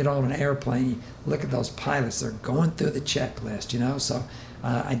 You get on an airplane, you look at those pilots, they're going through the checklist, So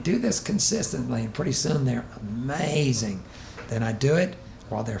I do this consistently, and pretty soon they're amazing. Then I do it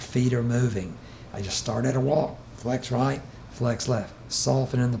while their feet are moving. I just start at a walk, flex right, flex left,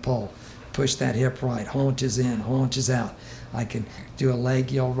 soften in the pole, push that hip right, haunches in, haunches out. I can do a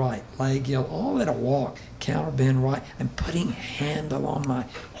leg yield right, leg yield, all at a walk, counter bend right, and putting handle on my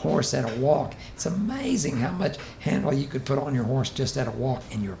horse at a walk. It's amazing how much handle you could put on your horse just at a walk,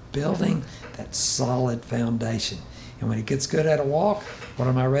 and you're building that solid foundation. And when he gets good at a walk, what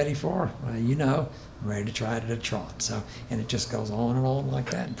am I ready for? Well, I'm ready to try it at a trot. So, and it just goes on and on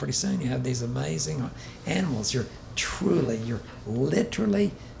like that. And pretty soon you have these amazing animals. You're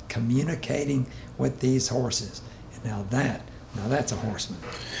literally communicating with these horses. And now that's a horseman.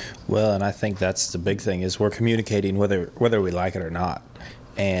 Well, and I think that's the big thing is we're communicating whether we like it or not.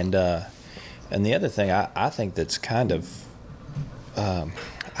 And the other thing I think that's kind of I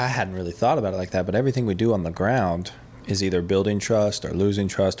hadn't really thought about it like that, but everything we do on the ground is either building trust or losing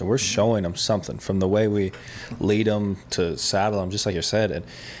trust, or we're showing them something from the way we lead them to saddle them, just like you said, and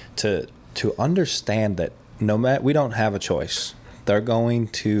to understand that no matter, we don't have a choice. They're going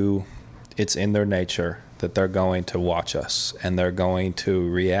to, it's in their nature that they're going to watch us and they're going to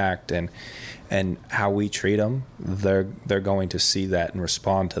react, and how we treat them, they're going to see that and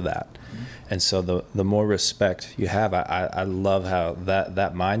respond to that. And so the more respect you have, I love how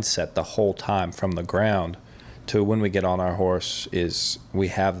that mindset the whole time from the ground to when we get on our horse is we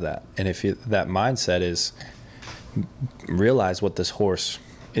have that. And if that mindset is realize what this horse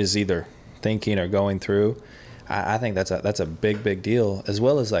is either thinking or going through, I think that's a big deal. As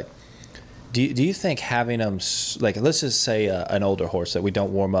well as like, do you think having them, like, let's just say an older horse that we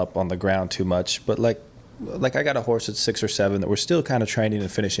don't warm up on the ground too much, but like I got a horse that's 6 or 7 that we're still kind of training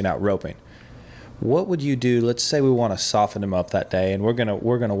and finishing out roping. What would you do? Let's say we want to soften them up that day, and we're gonna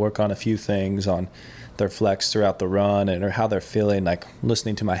work on a few things on their flex throughout the run and or how they're feeling, like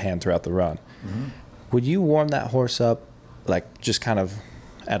listening to my hand throughout the run. Mm-hmm. Would you warm that horse up, like just kind of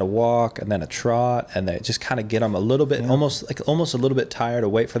at a walk and then a trot, and then just kind of get them a little bit, almost a little bit tired, to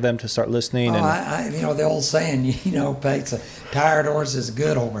wait for them to start listening? The old saying, Pates, a tired horse is a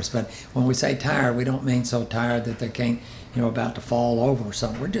good horse. But when we say tired, we don't mean so tired that they can't, about to fall over or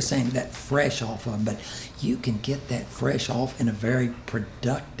something. We're just saying that fresh off of them. But you can get that fresh off in a very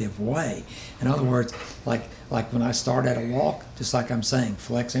productive way. In other words, like when I start at a walk, just like I'm saying,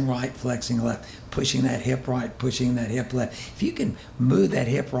 flexing right, flexing left, pushing that hip right, pushing that hip left. If you can move that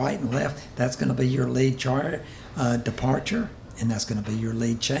hip right and left, that's going to be your lead departure, and that's going to be your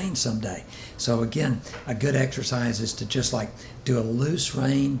lead change someday. So again, a good exercise is to just like do a loose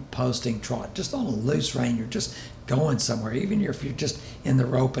rein posting trot. Just on a loose rein, you're just going somewhere, even if you're just in the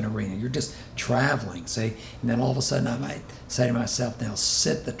roping arena, you're just traveling, see? And then all of a sudden I might say to myself, now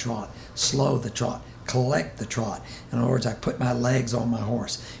sit the trot, slow the trot, collect the trot. In other words, I put my legs on my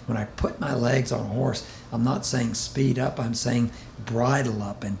horse. When I put my legs on a horse, I'm not saying speed up, I'm saying bridle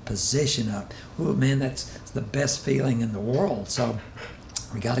up and position up. Ooh, man, that's the best feeling in the world. So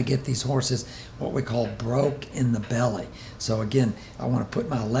we got to get these horses what we call broke in the belly. So again, I want to put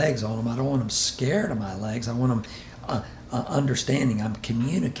my legs on them. I don't want them scared of my legs. I want them understanding. I'm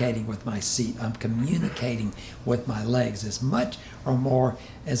communicating with my seat. I'm communicating with my legs as much or more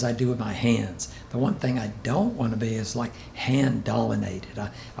as I do with my hands. The one thing I don't want to be is like hand dominated.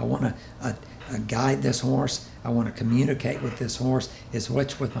 I want to guide this horse. I want to communicate with this horse as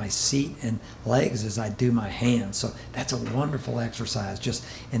much with my seat and legs as I do my hands. So that's a wonderful exercise.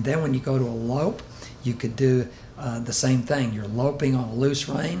 And then when you go to a lope, you could do the same thing. You're loping on a loose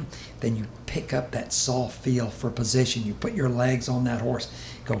rein, then you pick up that soft feel for position. You put your legs on that horse,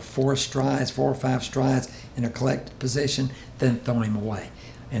 go 4 or 5 strides in a collected position, then throw him away.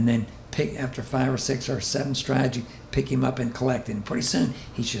 And then after 5 or 6 or 7 strides, you pick him up and collect it. And pretty soon,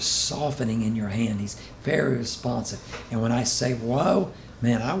 he's just softening in your hand. He's very responsive. And when I say, whoa,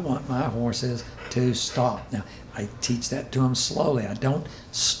 man, I want my horses to stop. Now, I teach that to him slowly. I don't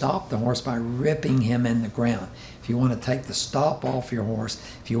stop the horse by ripping him in the ground. If you want to take the stop off your horse,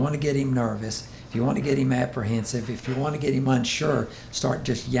 if you want to get him nervous, if you want to get him apprehensive, if you want to get him unsure, start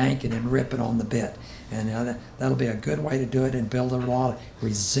just yanking and ripping on the bit. And that'll be a good way to do it and build a lot of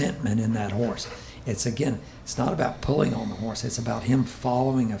resentment in that horse. It's not about pulling on the horse. It's about him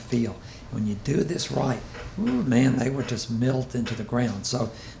following a feel. When you do this right, ooh, man, they would just melt into the ground. So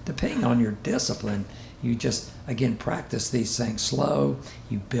depending on your discipline, you just, again, practice these things slow.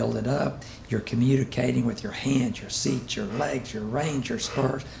 You build it up. You're communicating with your hands, your seat, your legs, your reins, your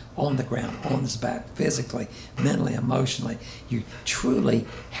spurs, on the ground, on his back, physically, mentally, emotionally. You truly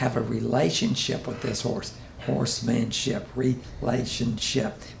have a relationship with this horse. Horsemanship,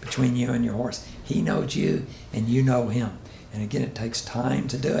 relationship between you and your horse. He knows you and you know him. And again, it takes time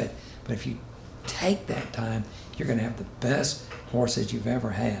to do it. But if you take that time, you're going to have the best horses you've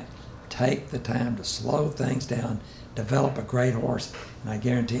ever had. take the time to slow things down, develop a great horse, and I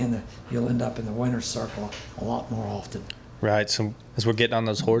guarantee you that you'll end up in the winner's circle a lot more often. Right. So as we're getting on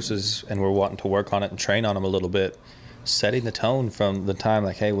those horses and we're wanting to work on it and train on them a little bit, setting the tone from the time,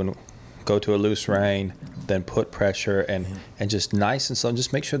 like, hey, when go to a loose rein, then put pressure and just nice and slow, and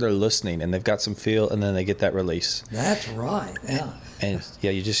just make sure they're listening and they've got some feel, and then they get that release. That's right. Yeah. And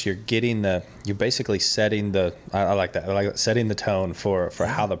yeah, you're basically setting the, I like that. I like that, setting the tone for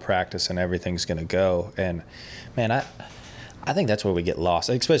how the practice and everything's going to go. And man, I think that's where we get lost,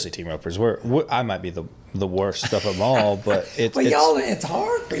 especially team ropers. I might be the worst of them all, but it's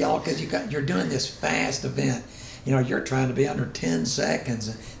hard for y'all because you're doing this fast event. You're trying to be under 10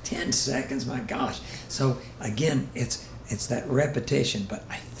 seconds. 10 seconds, my gosh. So again, it's that repetition. But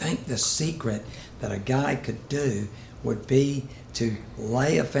I think the secret that a guy could do would be to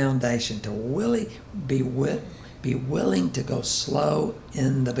lay a foundation, to really be willing to go slow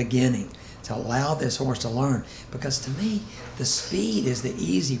in the beginning, to allow this horse to learn. Because to me, the speed is the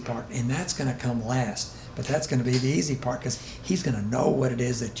easy part, and that's going to come last. But that's going to be the easy part because he's going to know what it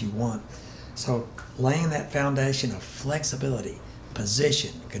is that you want. So laying that foundation of flexibility,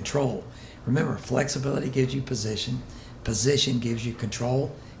 position, control. Remember, flexibility gives you position. Position gives you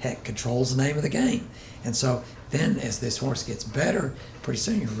control. Heck, control's the name of the game. And so then as this horse gets better, pretty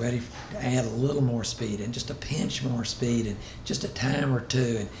soon you're ready to add a little more speed and just a pinch more speed and just a time or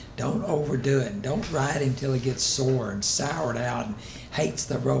two. And don't overdo it. And don't ride him till he gets sore and soured out and hates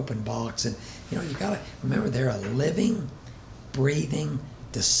the rope and box. And, you got to remember they're a living, breathing,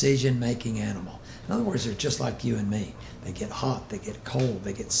 decision-making animal. In other words, they're just like you and me. They get hot, they get cold,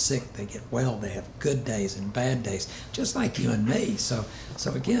 they get sick, they get well, they have good days and bad days, just like you and me. So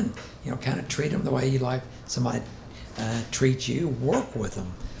again, kind of treat them the way you'd like somebody treat you. Work with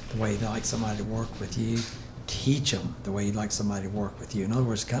them the way you'd like somebody to work with you. Teach them the way you'd like somebody to work with you. In other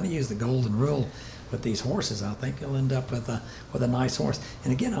words, kind of use the golden rule with these horses. I think you'll end up with a nice horse.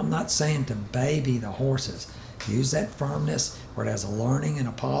 And again, I'm not saying to baby the horses. Use that firmness where it has a learning and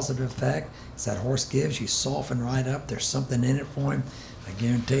a positive effect. As that horse gives, you soften right up. There's something in it for him. I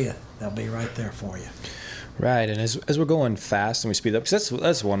guarantee you, they'll be right there for you. Right, and as we're going fast and we speed up, because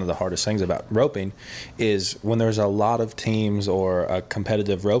that's one of the hardest things about roping, is when there's a lot of teams or a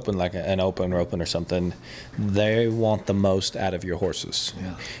competitive roping, like an open roping or something, they want the most out of your horses.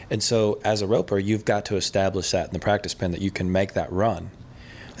 Yeah. And so as a roper, you've got to establish that in the practice pen that you can make that run.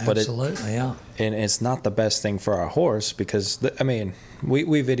 Absolutely, yeah. And it's not the best thing for our horse because, we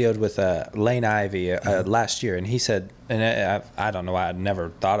videoed with Lane Ivy last year, and he said, and I don't know why I'd never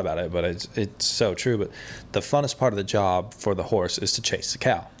thought about it, but it's so true, but the funnest part of the job for the horse is to chase the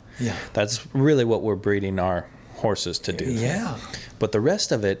cow. Yeah. That's really what we're breeding our horses to do. Yeah. But the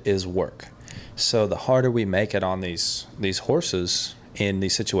rest of it is work. So the harder we make it on these horses in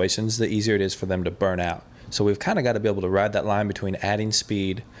these situations, the easier it is for them to burn out. So we've kind of got to be able to ride that line between adding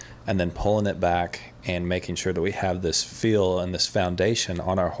speed and then pulling it back and making sure that we have this feel and this foundation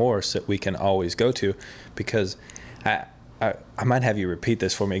on our horse that we can always go to. Because I might have you repeat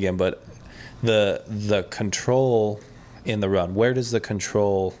this for me again, but the control in the run, where does the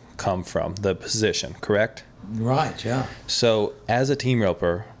control come from? The position, correct? Right, yeah. So as a team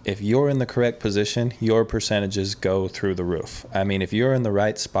roper, if you're in the correct position, your percentages go through the roof. If you're in the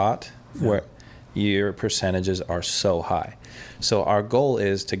right spot, where your percentages are so high. So our goal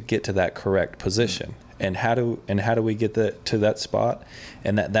is to get to that correct position. And how do we get to that spot?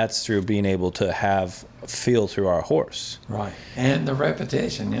 And that's through being able to have feel through our horse. Right. And the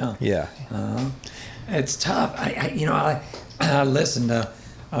repetition, yeah. Yeah. It's tough. I listen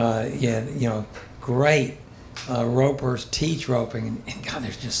to great ropers teach roping, and God,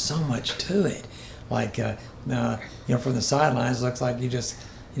 there's just so much to it. Like from the sidelines, it looks like you just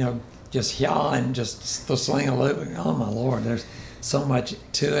yaw and just sling a loop. Oh my Lord, there's so much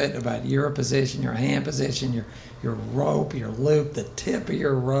to it about your position, your hand position, your rope, your loop, the tip of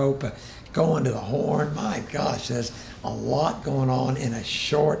your rope, going to the horn. My gosh, there's a lot going on in a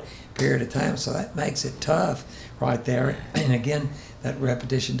short period of time, so that makes it tough right there. And again, that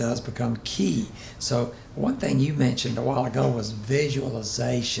repetition does become key. So one thing you mentioned a while ago was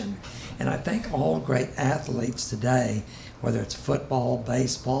visualization. And I think all great athletes today, whether it's football,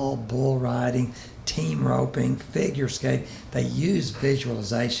 baseball, bull riding, team roping, figure skate, they use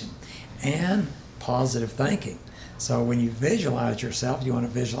visualization and positive thinking. So when you visualize yourself, you want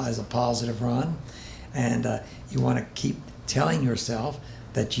to visualize a positive run, and you want to keep telling yourself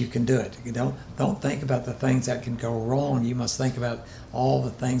that you can do it. You don't think about the things that can go wrong. You must think about all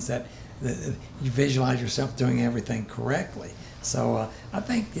the things that you visualize yourself doing everything correctly. So I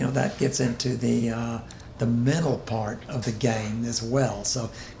think that gets into the the mental part of the game as well.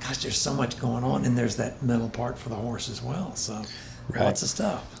 So, gosh, there's so much going on, and there's that mental part for the horse as well. So, lots of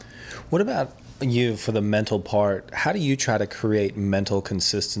stuff. What about you for the mental part? How do you try to create mental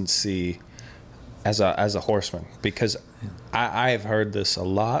consistency as a horseman? Because I have heard this a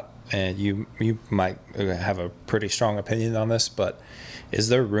lot, and you might have a pretty strong opinion on this, but is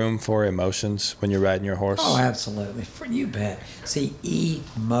there room for emotions when you're riding your horse? Oh, absolutely. You bet. See,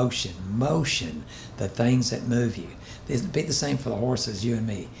 motion, the things that move you. It'd be the same for the horses, you and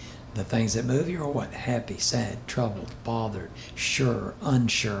me. The things that move you are what? Happy, sad, troubled, bothered, sure,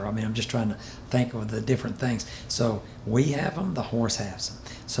 unsure. I mean, I'm just trying to think of the different things. So we have them, the horse has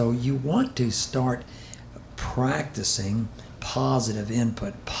them. So you want to start practicing positive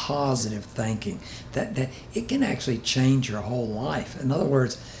input, positive thinking. That it can actually change your whole life. In other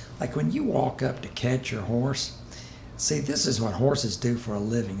words, like when you walk up to catch your horse, see, this is what horses do for a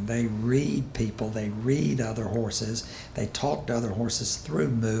living. They read people, they read other horses, they talk to other horses through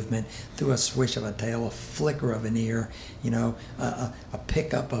movement, through a swish of a tail, a flicker of an ear, a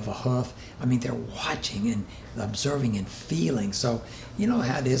pickup of a hoof. I mean, they're watching and observing and feeling. So, you know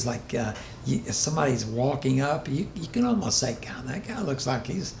how it is, like if somebody's walking up, you can almost say, God, that guy looks like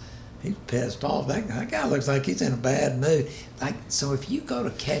he's pissed off. That guy looks like he's in a bad mood. So if you go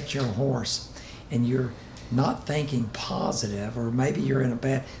to catch your horse and you're not thinking positive, or maybe you're in a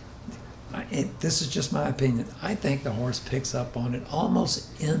bad, this is just my opinion, I think the horse picks up on it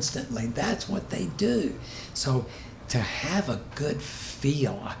almost instantly. That's what they do. So to have a good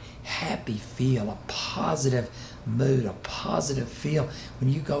feel, a happy feel, a positive mood, a positive feel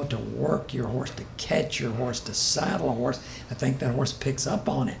when you go to work your horse, to catch your horse, to saddle a horse, I think that horse picks up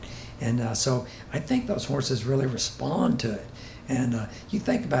on it. And so I think those horses really respond to it. And you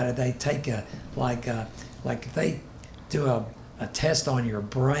think about it, they take like if they do a test on your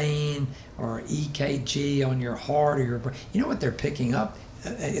brain or EKG on your heart or your brain, you know what they're picking up?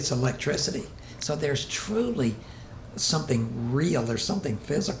 It's electricity. So there's truly something real, there's something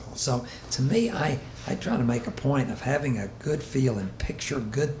physical. So to me, I try to make a point of having a good feel and picture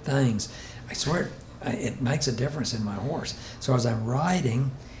good things. I swear it makes a difference in my horse. So as I'm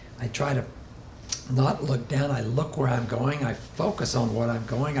riding, I try to not look down. I look where I'm going. I focus on what I'm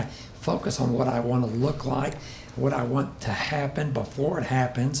going. I focus on what I want to look like, what I want to happen before it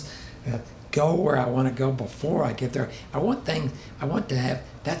happens. Go where I want to go before I get there. I want to have,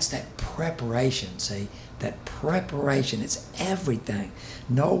 that's that preparation, see? That preparation, it's everything.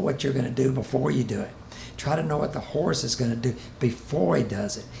 Know what you're going to do before you do it. Try to know what the horse is going to do before he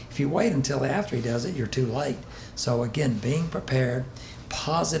does it. If you wait until after he does it, you're too late. So again, being prepared,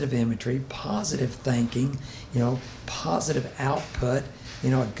 positive imagery, positive thinking, positive output,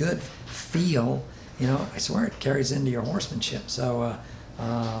 a good feel, I swear it carries into your horsemanship. So,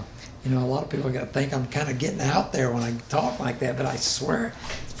 a lot of people are going to think I'm kind of getting out there when I talk like that, but I swear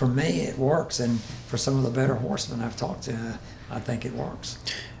for me it works. And for some of the better horsemen I've talked to, I think it works.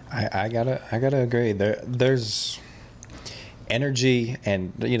 I gotta agree. There's energy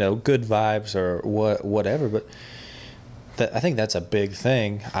and good vibes or whatever, but I think that's a big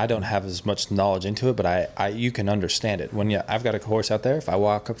thing. I don't have as much knowledge into it, but you can understand it. When I've got a horse out there, if I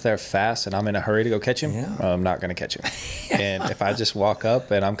walk up there fast and I'm in a hurry to go catch him, I'm not going to catch him. And if I just walk up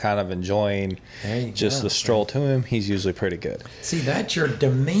and I'm kind of enjoying the stroll to him, he's usually pretty good. See, that's your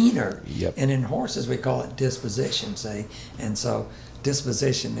demeanor. Yep. And in horses, we call it disposition, see? And so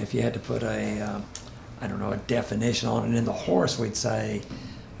disposition, if you had to put a definition on it, in the horse, we'd say,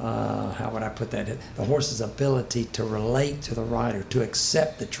 how would I put that? The horse's ability to relate to the rider, to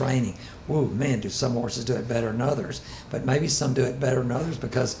accept the training. Whoa, man, do some horses do it better than others? But maybe some do it better than others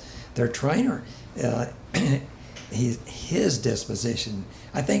because their trainer, his disposition.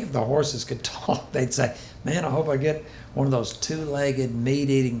 I think if the horses could talk, they'd say, man, I hope I get one of those two-legged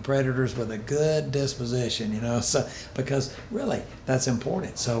meat-eating predators with a good disposition, So because really that's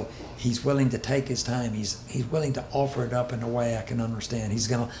important. So he's willing to take his time. He's willing to offer it up in a way I can understand. He's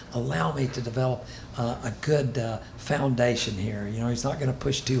going to allow me to develop a good foundation here. He's not going to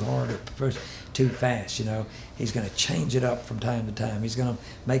push too hard or push too fast. He's going to change it up from time to time. He's going to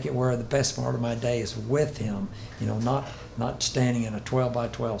make it where the best part of my day is with him. Not standing in a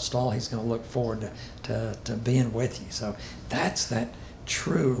 12-by-12 stall. He's going to look forward to being with you. So that's that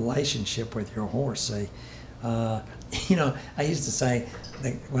true relationship with your horse. See, I used to say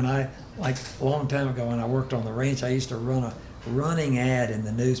that when a long time ago when I worked on the ranch, I used to run a running ad in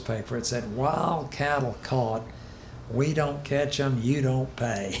the newspaper. It said, "Wild cattle caught, we don't catch them, you don't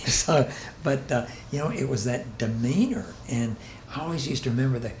pay." So, but it was that demeanor, and I always used to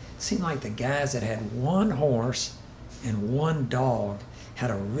remember that. It seemed like the guys that had one horse and one dog had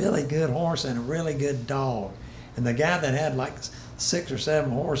a really good horse and a really good dog. And the guy that had like 6 or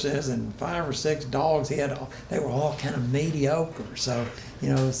 7 horses and 5 or 6 dogs, they were all kind of mediocre. So,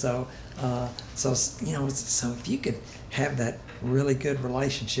 so if you could have that really good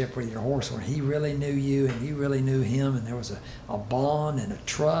relationship with your horse where he really knew you and you really knew him, and there was a bond and a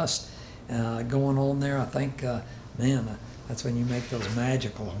trust going on there, I think, that's when you make those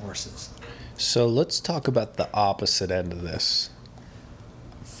magical horses. So let's talk about the opposite end of this.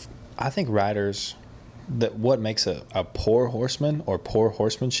 I think riders, that what makes a poor horseman or poor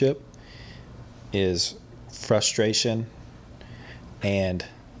horsemanship is frustration and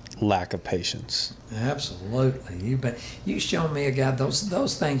lack of patience. Absolutely. You show me a guy,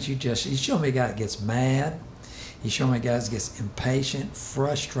 those things you show me a guy that gets mad, you show me a guy that gets impatient,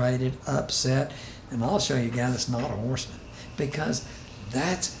 frustrated, upset, and I'll show you a guy that's not a horseman, because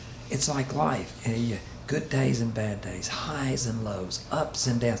it's like life. Good days and bad days, highs and lows, ups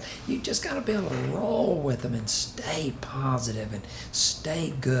and downs. You just got to be able to roll with them and stay positive and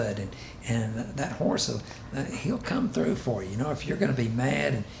stay good. And that horse, he'll come through for you. If you're going to be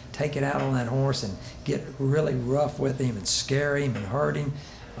mad and take it out on that horse and get really rough with him and scare him and hurt him,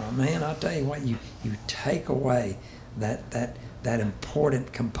 I'll tell you what, you take away that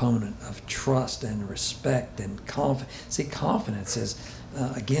important component of trust and respect and confidence. See, confidence is,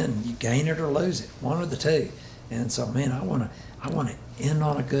 again, you gain it or lose it, one of the two. And so, I want to end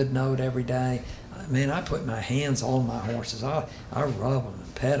on a good note every day. I put my hands on my horses. I rub them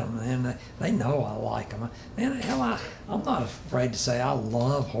and pet them, and they know I like them. I'm not afraid to say I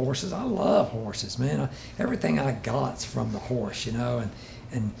love horses. I love horses, man. Everything I got's from the horse,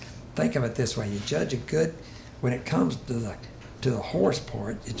 And think of it this way: you judge when it comes to the horse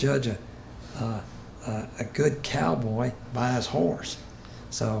part, you judge a good cowboy by his horse.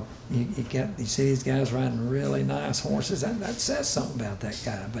 So you see these guys riding really nice horses, that says something about that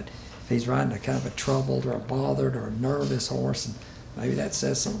guy. But if he's riding a kind of a troubled or a bothered or a nervous horse, and maybe that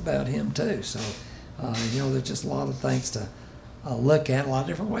says something about him too. So there's just a lot of things to look at, a lot of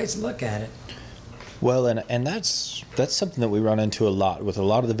different ways to look at it. Well, and that's something that we run into a lot with a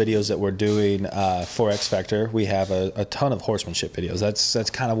lot of the videos that we're doing for X Factor. We have a ton of horsemanship videos. That's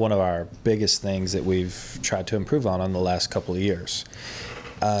kind of one of our biggest things that we've tried to improve on the last couple of years.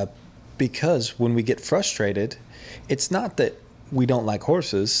 Because when we get frustrated, it's not that we don't like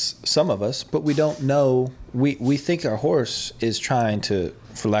horses, some of us, but we don't know. We think our horse is trying to,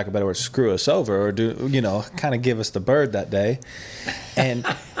 for lack of a better word, screw us over or do, kind of give us the bird that day. And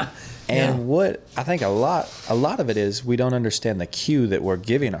and what I think a lot of it is we don't understand the cue that we're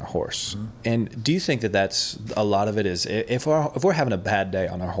giving our horse. Mm-hmm. And do you think that that's a lot of it is if we're having a bad day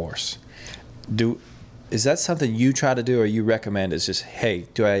on our horse, is that something you try to do or you recommend is just, hey,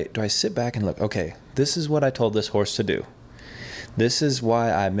 do I sit back and look, okay, this is what I told this horse to do. This is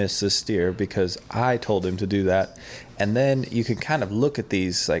why I missed this steer because I told him to do that. And then you can kind of look at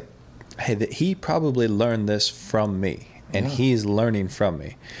these like, hey, he probably learned this from me. And he's learning from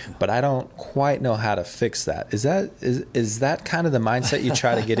me, but I don't quite know how to fix that. Is that kind of the mindset you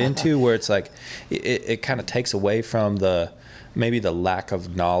try to get into, where it's like it kind of takes away from maybe the lack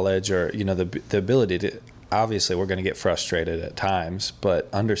of knowledge or the ability to, obviously we're going to get frustrated at times, but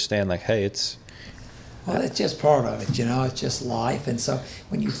understand like, hey, it's just part of it, it's just life. And so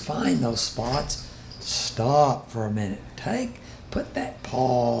when you find those spots, stop for a minute, put that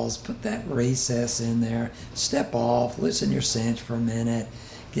pause, put that recess in there, step off, listen your cinch for a minute,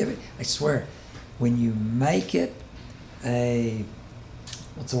 I swear, when you make it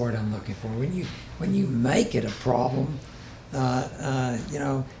what's the word I'm looking for? When you make it a problem,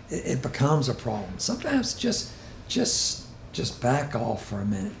 it becomes a problem. Sometimes just back off for a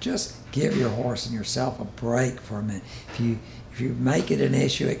minute. Just give your horse and yourself a break for a minute. If you make it an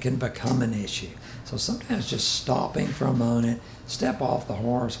issue, it can become an issue. So sometimes just stopping for a moment, step off the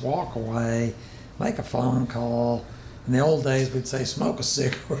horse, walk away, make a phone call. In the old days, we'd say smoke a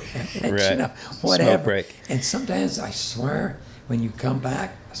cigarette, right. Whatever. Smoke break. And sometimes I swear, when you come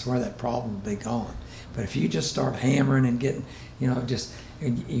back, I swear that problem will be gone. But if you just start hammering and getting,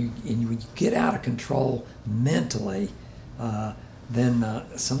 and you get out of control mentally, then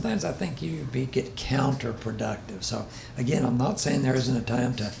sometimes I think you get counterproductive. So again, I'm not saying there isn't a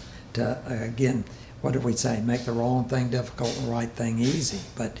time to again, what did we say? Make the wrong thing difficult and the right thing easy.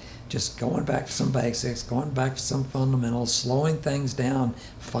 But just going back to some basics, going back to some fundamentals, slowing things down,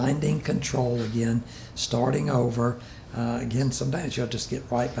 finding control again, starting over. Again, sometimes you'll just get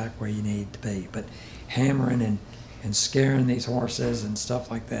right back where you need to be. But hammering and scaring these horses and stuff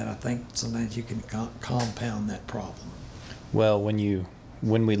like that, I think sometimes you can compound that problem. Well,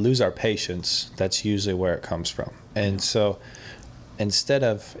 when we lose our patience, that's usually where it comes from. And so, instead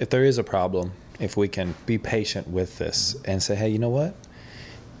of, if there is a problem, if we can be patient with this and say, hey, you know what?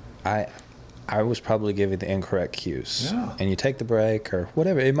 I was probably giving the incorrect cues. Yeah. And you take the break or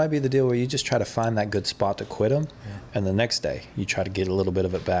whatever. It might be the deal where you just try to find that good spot to quit them. Yeah. And the next day you try to get a little bit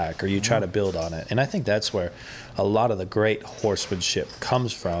of it back, or you try to build on it. And I think that's where a lot of the great horsemanship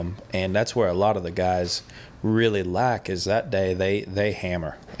comes from. And that's where a lot of the guys really lack, is that day they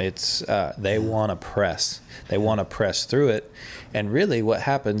hammer. It's they want to press. They want to press through it. And really what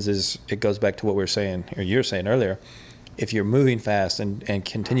happens is, it goes back to what we were saying, or you were saying earlier, if you're moving fast and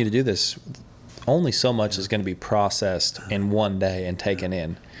continue to do this, only so much is going to be processed in one day and taken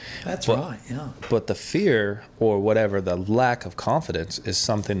in. That's right, yeah. But the fear, or whatever, the lack of confidence, is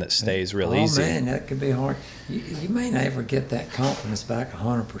something that stays real easy. Oh, man, that could be hard. You may never get that confidence back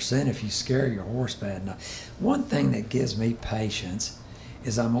 100% if you scare your horse bad enough. One thing that gives me patience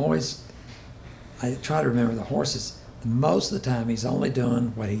is I try to remember the horses, most of the time he's only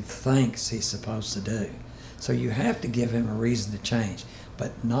doing what he thinks he's supposed to do. So you have to give him a reason to change,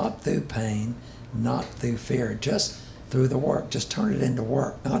 but not through pain, not through fear, just through the work. Just turn it into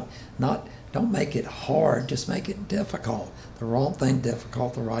work. Don't make it hard, just make it difficult. The wrong thing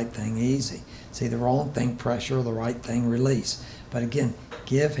difficult, the right thing easy. See, the wrong thing pressure, the right thing release. But again,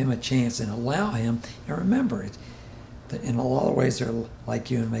 give him a chance and allow him, and remember, in a lot of ways they're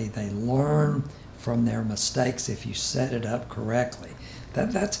like you and me, they learn from their mistakes if you set it up correctly.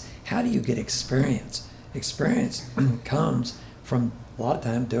 That's how do you get experience? Experience comes from a lot of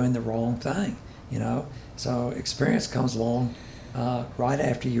time doing the wrong thing, So experience comes along right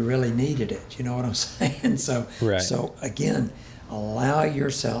after you really needed it. You know what I'm saying? So again, allow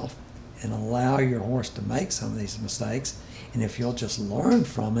yourself and allow your horse to make some of these mistakes, and if you'll just learn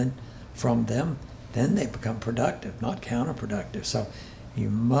from them, then they become productive, not counterproductive. So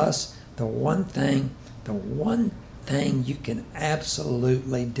you must. The one thing you can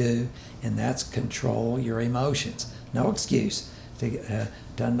absolutely do, and that's control your emotions. No excuse to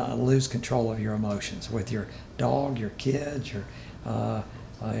not lose control of your emotions with your dog, your kids, your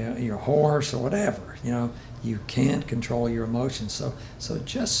horse, or whatever. You can't control your emotions. So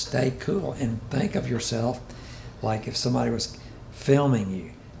just stay cool and think of yourself like if somebody was filming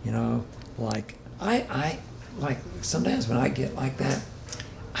you. Like I like sometimes when I get like that.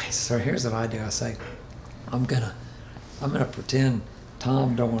 So here's what I do. I say, I'm gonna pretend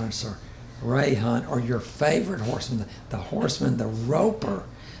Tom Dorrance or Ray Hunt or your favorite horseman, the horseman, the roper,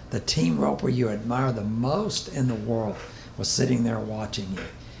 the team roper you admire the most in the world, was sitting there watching you.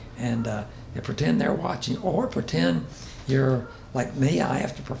 And you pretend they're watching, or pretend you're like me. I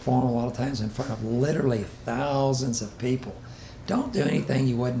have to perform a lot of times in front of literally thousands of people. Don't do anything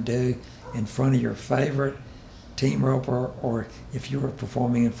you wouldn't do in front of your favorite team roper, or if you were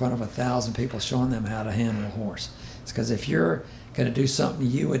performing in front of 1,000 people showing them how to handle a horse. It's because if you're going to do something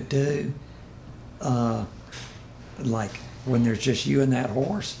you would do, like when there's just you and that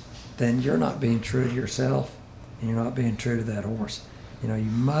horse, then you're not being true to yourself, and you're not being true to that horse. You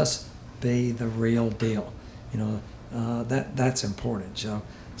must be the real deal. That's important.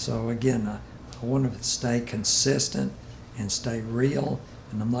 So again, I want to stay consistent and stay real,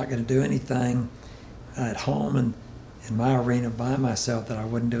 and I'm not going to do anything at home and in my arena by myself that I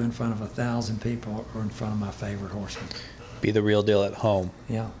wouldn't do in front of 1,000 people or in front of my favorite horseman. Be the real deal at home.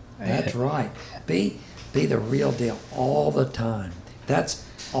 Yeah, that's right. Be the real deal all the time. That's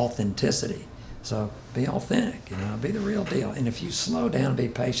authenticity. So be authentic, be the real deal. And if you slow down and be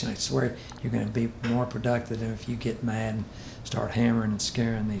patient, I swear you're going to be more productive than if you get mad and start hammering and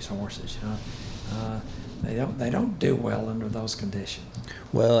scaring these horses. They don't do well under those conditions.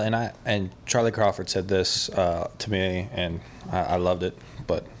 Well, and Charlie Crawford said this to me, and I loved it.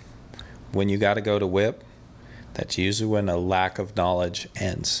 But when you got to go to whip, that's usually when a lack of knowledge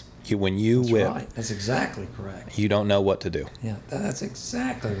ends. When you that's whip, right. That's exactly correct. You don't know what to do. Yeah, that's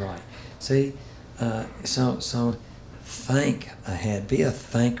exactly right. See, so think ahead. Be a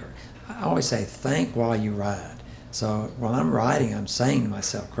thinker. I always say think while you ride. So when I'm riding, I'm saying to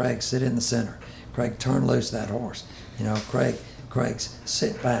myself, Craig, sit in the center. Craig, turn loose that horse. Craig,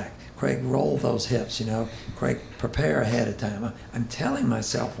 sit back. Craig, roll those hips. Craig, prepare ahead of time. I'm telling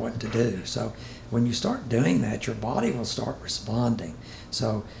myself what to do. So when you start doing that, your body will start responding.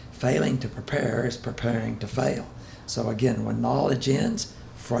 So failing to prepare is preparing to fail. So again, when knowledge ends,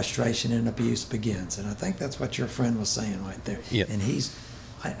 frustration and abuse begins. And I think that's what your friend was saying right there. Yep.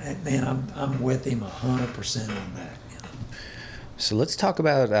 And I'm with him 100% on that. So let's talk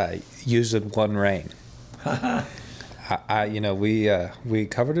about using one rein. We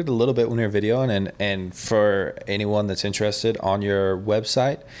covered it a little bit when we were videoing, and for anyone that's interested, on your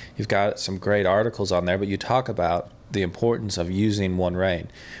website, you've got some great articles on there, but you talk about the importance of using one rein.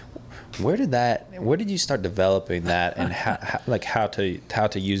 Where did you start developing that, and how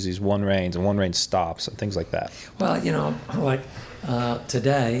to use these one reins and one rein stops and things like that? Well,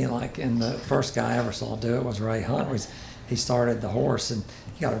 today, like, in the first guy I ever saw do it was Ray Hunt. He started the horse, and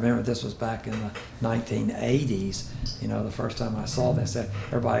you got to remember this was back in the 1980s. The first time I saw this,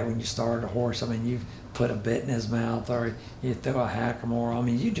 everybody, when you started a horse, I mean, you put a bit in his mouth or you threw a hackamore. I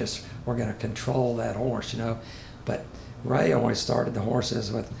mean, you just were going to control that horse, But Ray always started the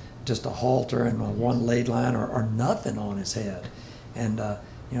horses with just a halter and one lead line or nothing on his head. And,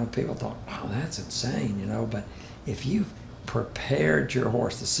 people thought, wow, that's insane, But if you've prepared your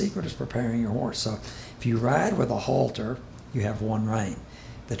horse, the secret is preparing your horse. So if you ride with a halter, you have one rein.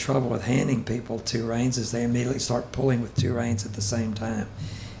 The trouble with handing people two reins is they immediately start pulling with two reins at the same time.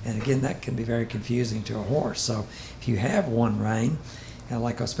 And again, that can be very confusing to a horse. So if you have one rein, and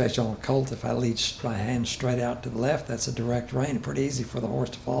like especially on a colt, if I lead my hand straight out to the left, that's a direct rein, pretty easy for the horse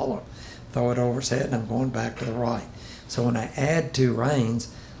to follow. Throw it over his head, and I'm going back to the right. So when I add two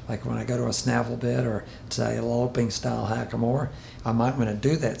reins, like when I go to a snaffle bit or say a loping style hackamore, I'm going to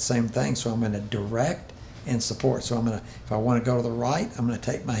do that same thing. So I'm going to direct and support. So if I want to go to the right, I'm going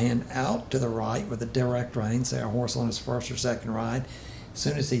to take my hand out to the right with a direct rein, say a horse on his first or second ride. As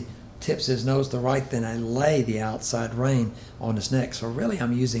soon as he tips his nose to the right, then I lay the outside rein on his neck. So really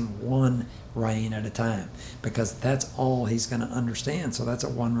I'm using one rein at a time because that's all he's going to understand. So that's a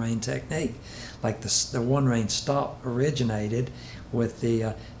one rein technique. Like the one rein stop originated with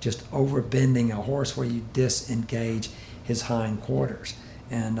the just overbending a horse where you disengage his hind quarters.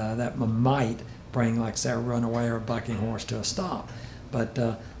 And that might bring, like say, a runaway or a bucking horse to a stop. But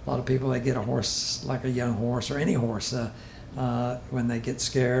a lot of people, they get a horse like a young horse or any horse, when they get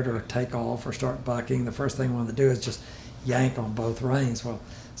scared or take off or start bucking, the first thing they want to do is just yank on both reins. Well,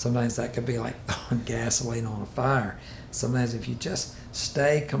 sometimes that could be like throwing gasoline on a fire. Sometimes if you just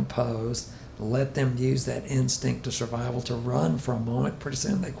stay composed, let them use that instinct of survival to run for a moment, pretty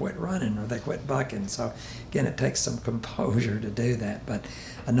soon they quit running or they quit bucking. So again, it takes some composure to do that. But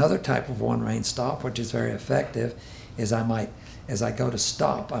another type of one rein stop, which is very effective, is as I go to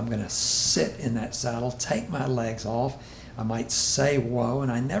stop, I'm going to sit in that saddle, take my legs off. I might say whoa,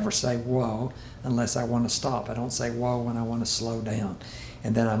 and I never say whoa unless I want to stop. I don't say whoa when I want to slow down.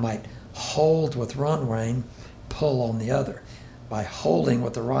 And then I might hold with one rein, pull on the other. By holding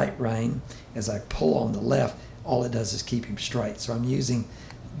with the right rein, as I pull on the left, all it does is keep him straight. So I'm using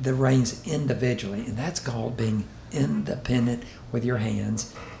the reins individually, and that's called being independent with your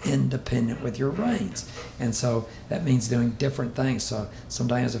hands, independent with your reins. And so that means doing different things. So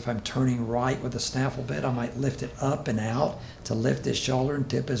sometimes if I'm turning right with a snaffle bit, I might lift it up and out to lift his shoulder and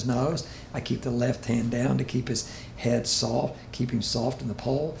tip his nose. I keep the left hand down to keep his head soft, keep him soft in the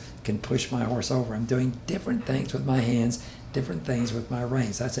pole, can push my horse over. I'm doing different things with my hands, different things with my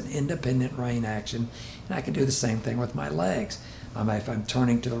reins. That's an independent rein action. And I can do the same thing with my legs. If I'm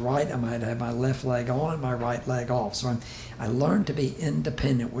turning to the right, I might have my left leg on and my right leg off. So I learned to be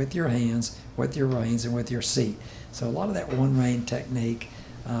independent with your hands, with your reins, and with your seat. So a lot of that one rein technique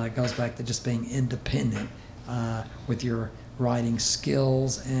goes back to just being independent with your riding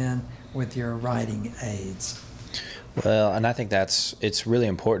skills and with your riding aids. Well, and I think it's really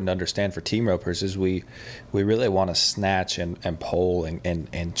important to understand for team ropers is we really want to snatch and pull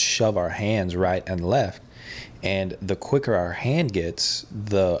and shove our hands right and left. And the quicker our hand gets,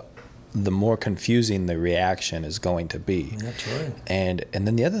 the more confusing the reaction is going to be. That's right. And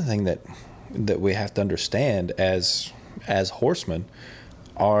then the other thing that we have to understand as horsemen,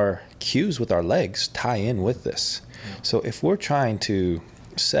 our cues with our legs tie in with this. Yeah. So if we're trying to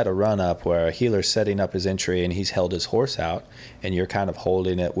set a run up where a heeler's setting up his entry and he's held his horse out and you're kind of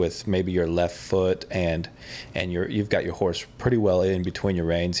holding it with maybe your left foot and you've got your horse pretty well in between your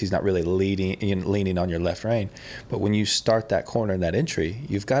reins, he's not really leaning on your left rein, but when you start that corner and that entry,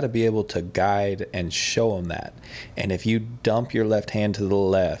 you've got to be able to guide and show him that. And if you dump your left hand to the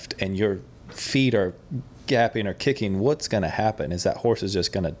left and your feet are gapping or kicking, what's going to happen is that horse is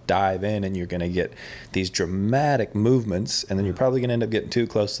just going to dive in and you're going to get these dramatic movements, and then you're probably going to end up getting too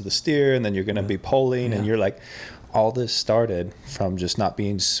close to the steer, and then you're going to be pulling, and you're like, all this started from just not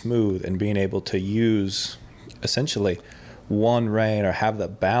being smooth and being able to use essentially one rein or have the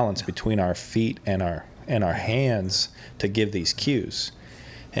balance between our feet and our hands to give these cues.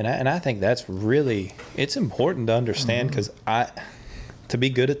 And I think that's really, it's important to understand, because to be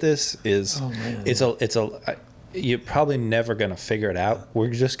good at this is you're probably never going to figure it out. We're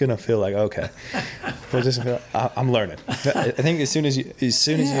just going to feel like, okay, we're just gonna feel, I'm learning. I think as soon as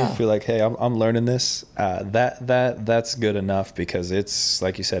you feel like, hey, I'm learning this, that's good enough, because it's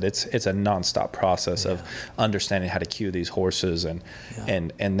like you said, it's a nonstop process of understanding how to cue these horses, and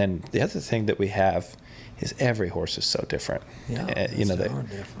then the other thing that we have is every horse is so different.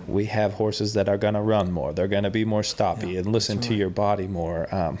 We have horses that are going to run more. They're going to be more stoppy and listen to your body more.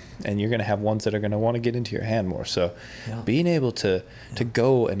 And you're going to have ones that are going to want to get into your hand more. So being able to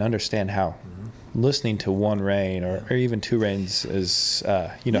go and understand how listening to one rein or even two reins is,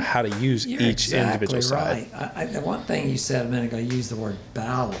 how to use each individual side. Right. The one thing you said a minute ago, you used the word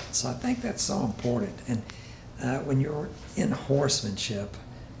balance. I think that's so important. And when you're in horsemanship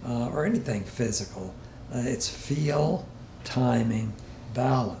or anything physical, it's feel, timing,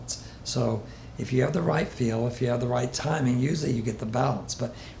 balance. So if you have the right feel, if you have the right timing, usually you get the balance.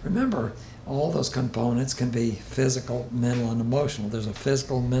 But remember, all those components can be physical, mental, and emotional. There's a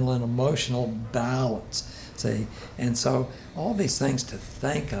physical, mental, and emotional balance. See? And so all these things to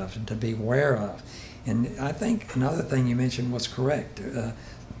think of and to be aware of. And I think another thing you mentioned was correct.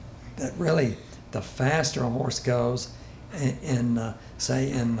 That really, the faster a horse goes in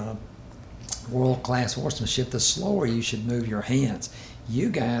world-class horsemanship, the slower you should move your hands. You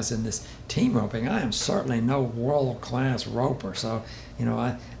guys in this team roping, I am certainly no world-class roper, so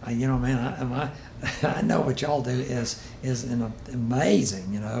I know what y'all do is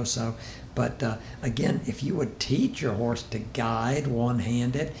amazing, So, but again, if you would teach your horse to guide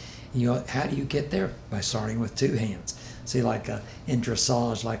one-handed, how do you get there? By starting with two hands. See, like in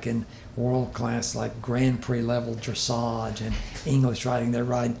dressage, like in world-class, like Grand Prix level dressage and English riding, they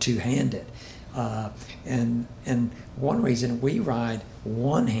ride two-handed. And one reason we ride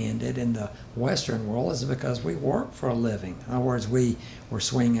one-handed in the Western world is because we work for a living. In other words, we're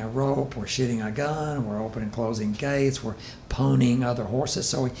swinging a rope, we're shooting a gun, we're opening and closing gates, we're ponying other horses.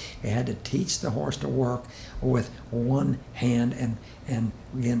 So we had to teach the horse to work with one hand and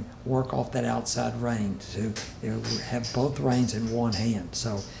again, work off that outside rein to have both reins in one hand.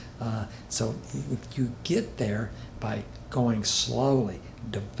 So you get there by going slowly,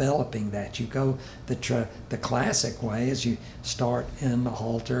 developing that. You go the classic way is you start in the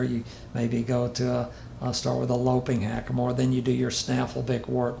halter, you maybe go to start with a loping hackamore, then you do your snafflebick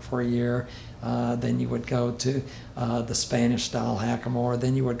work for a year, then you would go to the Spanish style hackamore,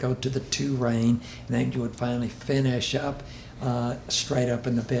 then you would go to the two rein, and then you would finally finish up straight up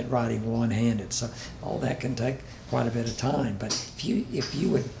in the bit riding one-handed. So all that can take quite a bit of time, but if you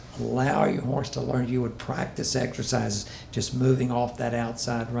would allow your horse to learn, you would practice exercises just moving off that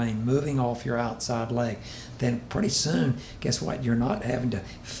outside rein, moving off your outside leg, then pretty soon, guess what? You're not having to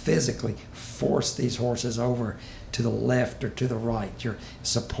physically force these horses over to the left or to the right. You're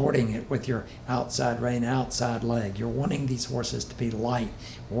supporting it with your outside rein, outside leg. You're wanting these horses to be light,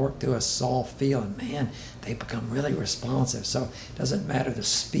 work through a soft feel, and man, they become really responsive. So it doesn't matter the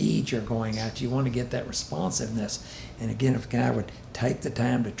speed you're going at, you want to get that responsiveness. And again, if a guy would take the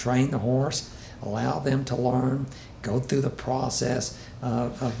time to train the horse, allow them to learn, go through the process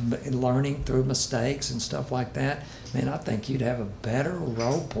of learning through mistakes and stuff like that, man, I think you'd have a better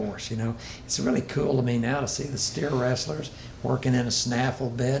rope horse. It's really cool to me now to see the steer wrestlers working in a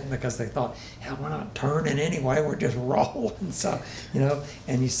snaffle bit because they thought, hell, we're not turning anyway, we're just rolling. So,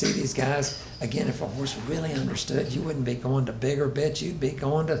 and you see these guys, again, if a horse really understood, you wouldn't be going to bigger bits, you'd be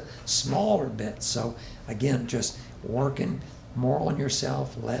going to smaller bits. So, again, just working more on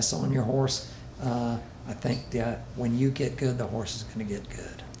yourself, less on your horse. I think when you get good, the horse is going to get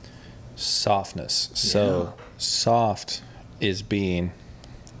good. Softness. So soft is being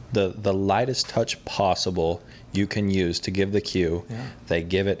the lightest touch possible you can use to give the cue. They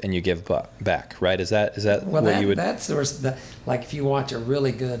give it and you give back, right? Is that well, what you would? That's like if you watch a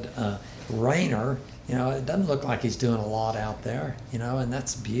really good reiner, it doesn't look like he's doing a lot out there, and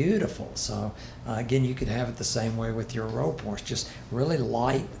that's beautiful. So again, you could have it the same way with your rope horse, just really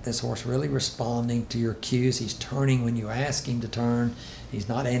light, this horse really responding to your cues. He's turning when you ask him to turn. He's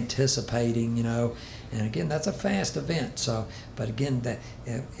not anticipating, and again, that's a fast event. So, but again, that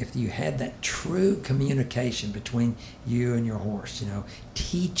if you had that true communication between you and your horse,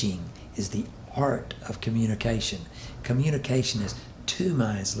 teaching is the art of communication. Communication is two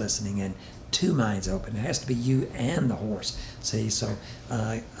minds listening and two minds open. It has to be you and the horse. See, so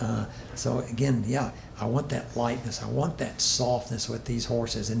again, yeah, I want that lightness. I want that softness with these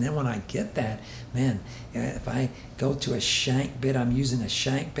horses. And then when I get that, man, if I go to a shank bit, I'm using a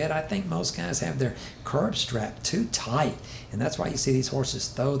shank bit. I think most guys have their curb strap too tight. And that's why you see these horses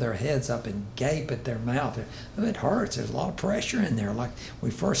throw their heads up and gape at their mouth. It hurts. There's a lot of pressure in there. Like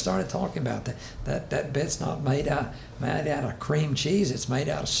we first started talking about, that bit's not made out of cream cheese. It's made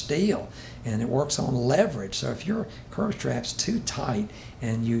out of steel, and it works on leverage. So if your curb strap's too tight,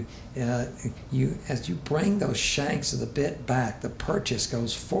 and as you bring those shanks of the bit back, the purchase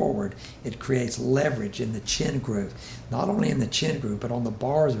goes forward. It creates leverage in the chin groove, not only in the chin groove, but on the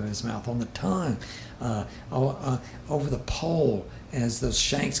bars of his mouth, on the tongue, over the pole. As those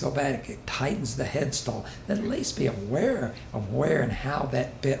shanks go back, it tightens the headstall. At least be aware of where and how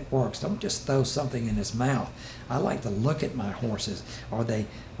that bit works. Don't just throw something in his mouth. I like to look at my horses. Are their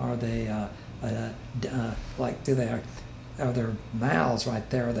mouths right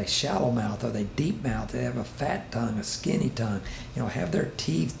there? Are they shallow mouth? Are they deep mouth? Do they have a fat tongue, a skinny tongue? Have their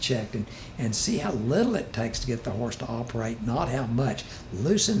teeth checked and see how little it takes to get the horse to operate, not how much.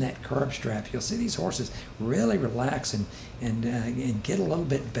 Loosen that curb strap. You'll see these horses really relax and get a little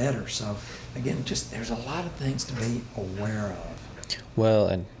bit better. So again, just there's a lot of things to be aware of. Well,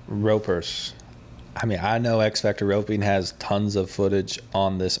 and ropers. I mean, I know X Factor Roping has tons of footage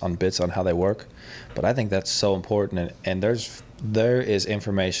on bits on how they work, but I think that's so important. And there is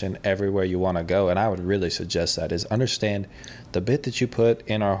information everywhere you want to go. And I would really suggest that is understand the bit that you put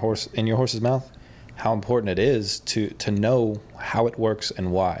in your horse's mouth, how important it is to know how it works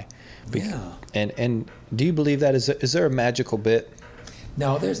and why. Yeah. And do you believe that? Is there a magical bit?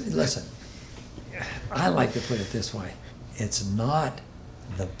 No, listen, I like to put it this way. It's not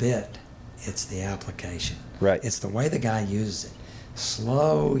the bit. It's the application. Right. It's the way the guy uses it.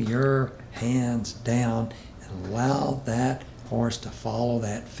 Slow your hands down and allow that horse to follow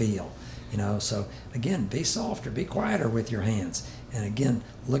that feel. So again, be softer, be quieter with your hands. And again,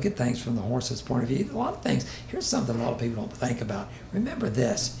 look at things from the horse's point of view. A lot of things, here's something a lot of people don't think about. Remember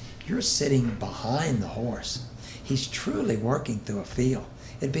this, you're sitting behind the horse. He's truly working through a feel.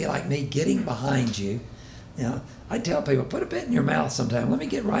 It'd be like me getting behind you. I tell people, put a bit in your mouth sometime. Let me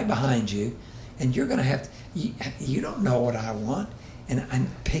get right behind you, and you're going to have to, you don't know what I want, and I'm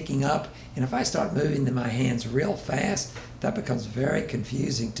picking up, and if I start moving my hands real fast, that becomes very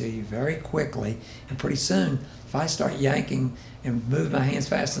confusing to you very quickly, and pretty soon, if I start yanking and move my hands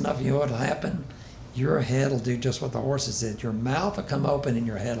fast enough, you know what will happen? Your head will do just what the horses did. Your mouth will come open, and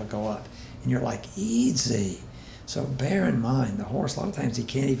your head will go up, and you're like, easy. So bear in mind, the horse, a lot of times he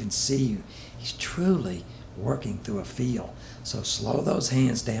can't even see you. He's truly working through a feel. So slow those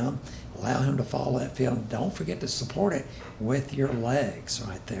hands down, allow him to follow that feel, and don't forget to support it with your legs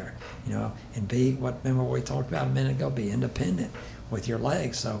right there. And remember what we talked about a minute ago, be independent with your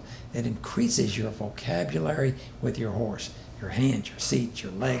legs. So it increases your vocabulary with your horse. Your hands, your seat,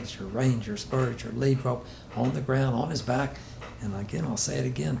 your legs, your reins, your spurs, your lead rope, on the ground, on his back. And again, I'll say it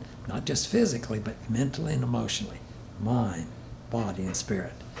again, not just physically, but mentally and emotionally. Mind, body, and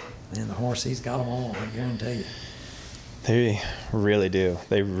spirit. And the horse, he's got them all, I guarantee you. They really do.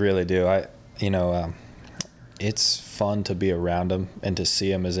 They really do. It's fun to be around them and to see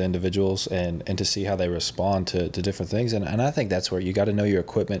them as individuals and to see how they respond to different things. And I think that's where you got to know your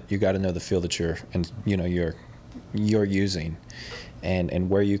equipment. You got to know the feel that you're using and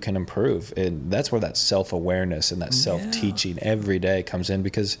where you can improve. And that's where that self-awareness and that self-teaching every day comes in,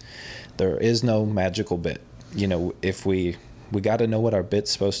 because there is no magical bit. If we got to know what our bit's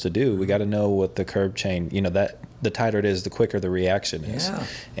supposed to do. We got to know what the curb chain, that the tighter it is, the quicker the reaction is. Yeah.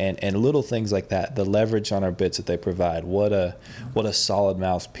 And little things like that, the leverage on our bits that they provide, what a solid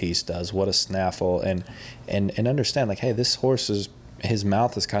mouthpiece does, what a snaffle, and understand, like, hey, this horse his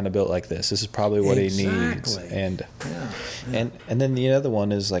mouth is kind of built like this. This is probably what he needs. And then the other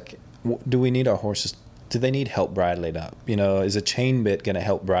one is like, do we need our horses? Do they need help bridling up? Is a chain bit going to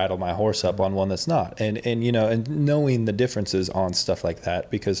help bridle my horse up on one that's not? And knowing the differences on stuff like that,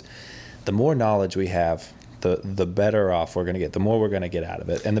 because the more knowledge we have, the better off we're going to get, the more we're going to get out of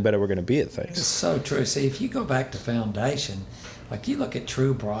it, and the better we're going to be at things. It's so true. See, if you go back to foundation, like you look at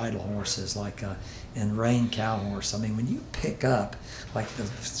true bridle horses, like and rein cow horse. I mean, when you pick up like the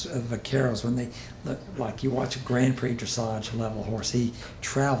vaqueros, when they look like, you watch a Grand Prix dressage level horse, he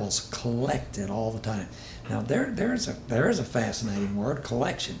travels collected all the time. Now there is a fascinating word,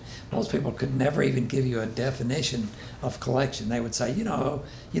 collection. Most people could never even give you a definition of collection. They would say,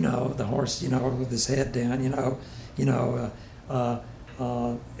 the horse, with his head down,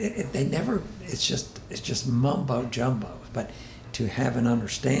 they never. It's just mumbo jumbo. But to have an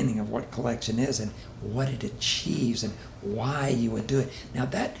understanding of what collection is and what it achieves and why you would do it. Now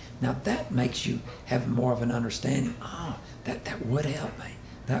that makes you have more of an understanding. Oh, that would help me.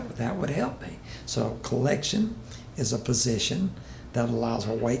 That would help me. So collection is a position that allows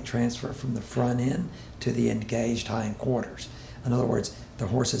a weight transfer from the front end to the engaged hindquarters. In other words, the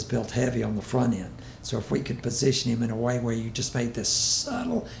horse is built heavy on the front end. So if we could position him in a way where you just made this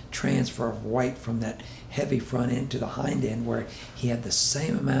subtle transfer of weight from that heavy front end to the hind end, where he had the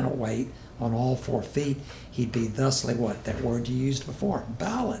same amount of weight on all 4 feet, he'd be thusly what? That word you used before,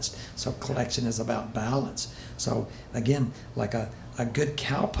 balanced. So collection is about balance. So again, like a good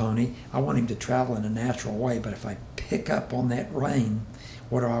cow pony, I want him to travel in a natural way, but if I pick up on that rein,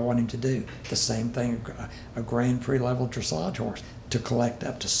 what do I want him to do? The same thing a Grand Prix level dressage horse, to collect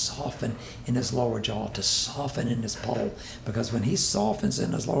up, to soften in his lower jaw, to soften in his poll. Because when he softens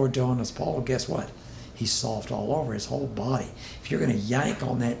in his lower jaw and his poll, guess what? He's soft all over his whole body. If you're going to yank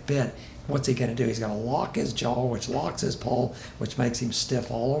on that bit, what's he going to do? He's going to lock his jaw, which locks his poll, which makes him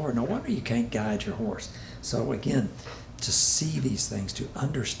stiff all over. No wonder you can't guide your horse. So again, to see these things, to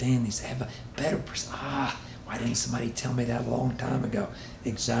understand these, have a better why didn't somebody tell me that a long time ago?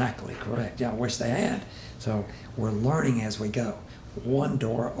 Exactly, correct. Yeah, I wish they had. So we're learning as we go. One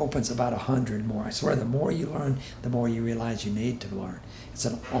door opens about 100 more. I swear, the more you learn, the more you realize you need to learn. It's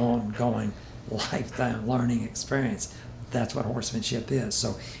an ongoing, lifetime learning experience. That's what horsemanship is.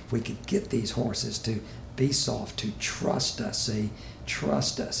 So if we could get these horses to be soft, to trust us,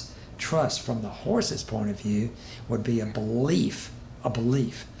 trust us. Trust from the horse's point of view would be a belief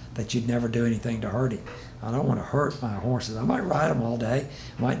that you'd never do anything to hurt him. I don't want to hurt my horses. I might ride them all day.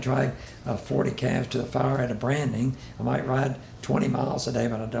 I might drive 40 calves to the fire at a branding. I might ride 20 miles a day,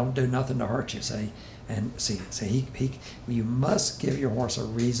 but I don't do nothing to hurt you, see? And you must give your horse a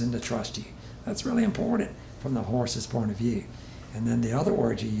reason to trust you. That's really important from the horse's point of view. And then the other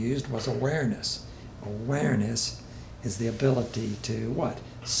word you used was awareness. Awareness is the ability to what?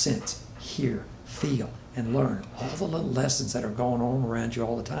 Sense, hear, feel, and learn all the little lessons that are going on around you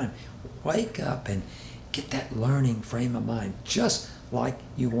all the time. Wake up and get that learning frame of mind, just like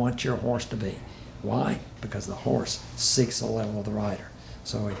you want your horse to be. Why? Because the horse seeks the level of the rider.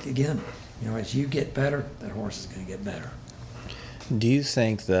 So again, as you get better, that horse is going to get better. Do you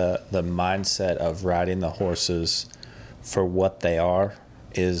think the mindset of riding the horses for what they are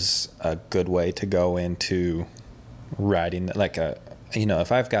is a good way to go into riding? Like if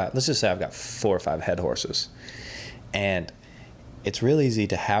let's just say I've got 4 or 5 head horses, and it's real easy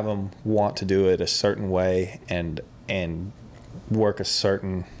to have them want to do it a certain way and work a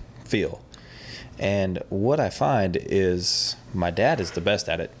certain feel. And what I find is my dad is the best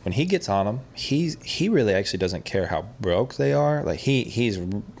at it. When he gets on them, he really actually doesn't care how broke they are. Like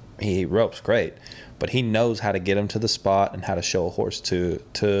he ropes great, but he knows how to get them to the spot and how to show a horse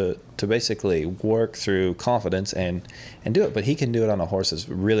to basically work through confidence and do it. But he can do it on a horse that's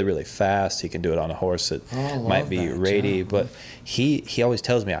really, really fast. He can do it on a horse that might be ratty. But he always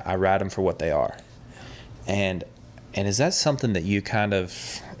tells me I ride them for what they are. And is that something that you kind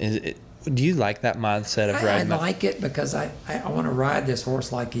of do you like that mindset of riding? I like it because I want to ride this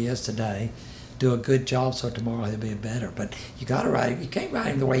horse like he is today, do a good job so tomorrow he'll be better. But you got to ride him. You can't ride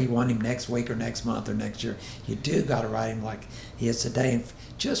him the way you want him next week or next month or next year. You do got to ride him like he is today. And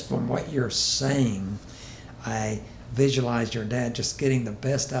just from what you're saying, I visualized your dad just getting the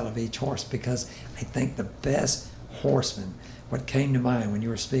best out of each horse, because I think the best horseman, what came to mind when you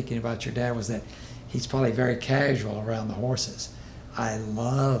were speaking about your dad was that he's probably very casual around the horses. I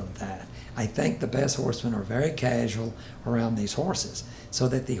love that. I think the best horsemen are very casual around these horses so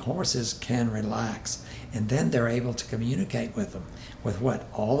that the horses can relax, and then they're able to communicate with them with what?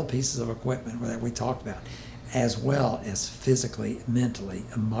 All the pieces of equipment that we talked about, as well as physically, mentally,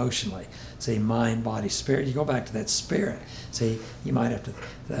 emotionally. See, mind, body, spirit. You go back to that spirit. See, you might have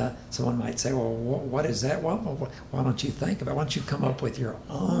to, someone might say, well, what is that? Well, why don't you think about it? Why don't you come up with your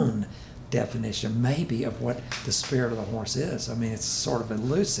own definition maybe of what the spirit of the horse is? I mean, it's sort of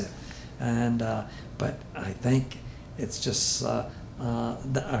elusive, and but I think it's just a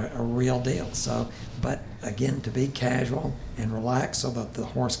real deal. So, but again, to be casual and relaxed so that the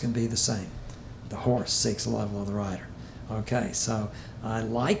horse can be the same. The horse seeks the level of the rider. Okay, so I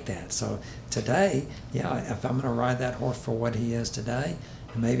like that. So today, if I'm going to ride that horse for what he is today,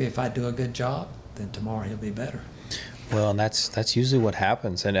 and maybe if I do a good job, then tomorrow he'll be better. Well, and that's usually what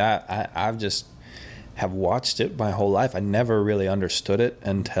happens. And I've just have watched it my whole life. I never really understood it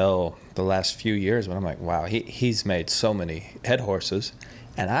until the last few years when I'm like, wow, he's made so many head horses,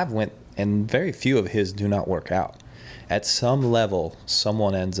 and and very few of his do not work out. at some level,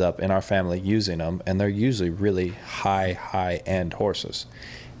 someone ends up in our family using them, and they're usually really high end horses.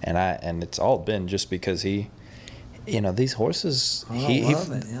 And it's all been just because these horses,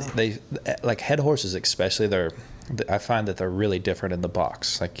 they like head horses especially, I find that they're really different in the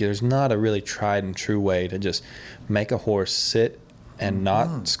box. Like there's not a really tried and true way to just make a horse sit and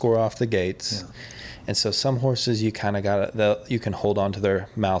not score off the gates. Yeah. And so some horses you kind of you can hold on to their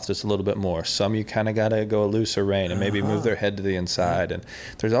mouth just a little bit more. Some you kind of got to go a looser rein and maybe move their head to the inside. And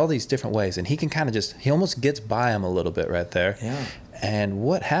there's all these different ways. And he can kind of he almost gets by them a little bit right there. Yeah. And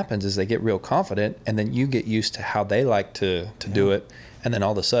what happens is they get real confident, and then you get used to how they like to do it. And then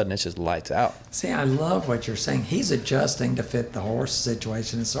all of a sudden, it's just lights out. See, I love what you're saying. He's adjusting to fit the horse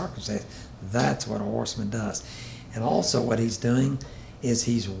situation and circumstance. That's what a horseman does. And also what he's doing is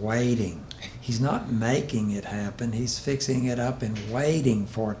he's waiting. He's not making it happen. He's fixing it up and waiting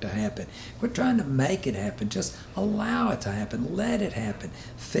for it to happen. We're trying to make it happen. Just allow it to happen. Let it happen.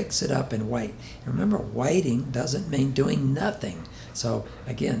 Fix it up and wait. And remember, waiting doesn't mean doing nothing. So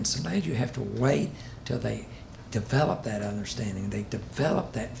again, sometimes you have to wait till they develop that understanding. They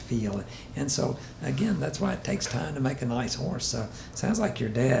develop that feel. And so, again, that's why it takes time to make a nice horse. So it sounds like your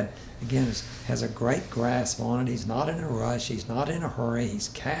dad, again, has a great grasp on it. He's not in a rush. He's not in a hurry. He's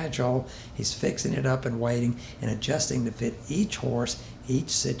casual. He's fixing it up and waiting and adjusting to fit each horse, each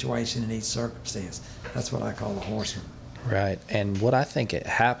situation, and each circumstance. That's what I call a horseman. Right. And what I think it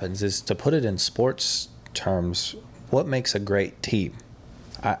happens is, to put it in sports terms, what makes a great team?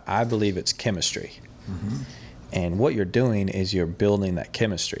 I believe it's chemistry. Mm-hmm. And what you're doing is you're building that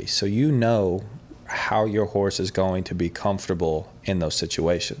chemistry. So you know how your horse is going to be comfortable in those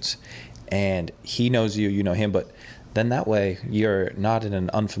situations. And he knows you, you know him, but then that way you're not in an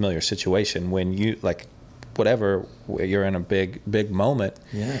unfamiliar situation when you, like, whatever, you're in a big moment.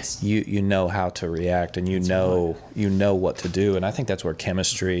 Yes. You know how to react, and you know what to do. And I think that's where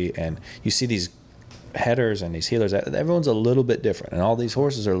chemistry, and you see these headers and these heelers, everyone's a little bit different, and all these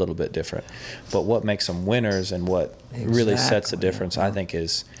horses are a little bit different. But what makes them winners and what really sets the difference, I think,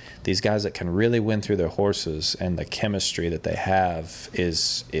 is these guys that can really win through their horses, and the chemistry that they have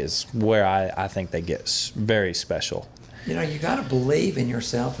is where I think they get very special. You know, you got to believe in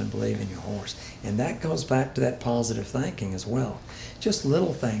yourself and believe in your horse, and that goes back to that positive thinking as well. Just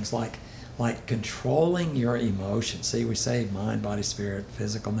little things like controlling your emotions. See, we say mind, body, spirit,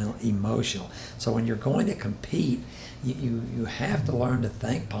 physical, mental, emotional. So when you're going to compete, you have to learn to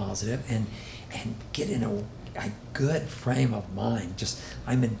think positive and get in a good frame of mind. Just,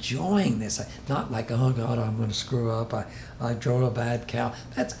 I'm enjoying this. Not like, oh God, I'm going to screw up. I drove a bad cow.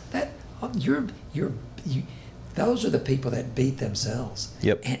 Those are the people that beat themselves.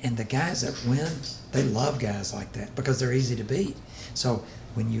 Yep. And the guys that win, they love guys like that because they're easy to beat. So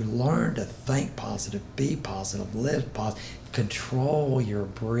when you learn to think positive, be positive, live positive, control your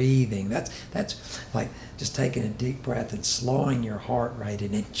breathing, that's like just taking a deep breath and slowing your heart rate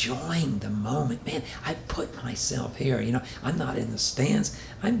and enjoying the moment. Man, I put myself here. You know, I'm not in the stands.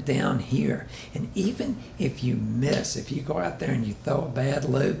 I'm down here. And even if you miss, if you go out there and you throw a bad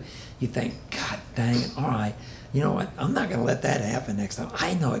loop, you think, God dang it, all right, you know what? I'm not going to let that happen next time.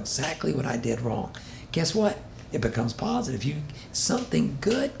 I know exactly what I did wrong. Guess what? It becomes positive. Something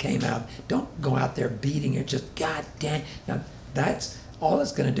good came out. Don't go out there beating it. Just, God dang. Now, that's all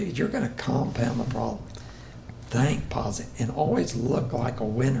it's going to do. Is you're going to compound the problem. Think positive and always look like a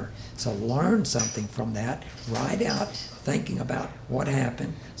winner. So learn something from that. Write out thinking about what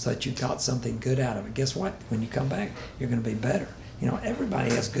happened so that you got something good out of it. Guess what? When you come back, you're going to be better. You know,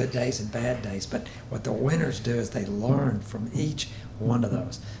 everybody has good days and bad days, but what the winners do is they learn from each one of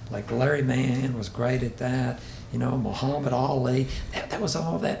those. Like Larry Mann was great at that. You know, Muhammad Ali, that was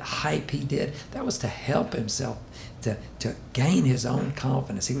all that hype he did. That was to help himself, to gain his own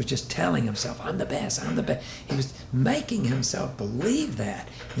confidence. He was just telling himself, I'm the best, I'm the best. He was making himself believe that,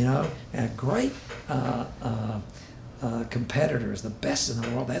 you know. And great competitors, the best in the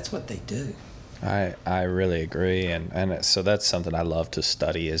world, that's what they do. I really agree, and so that's something I love to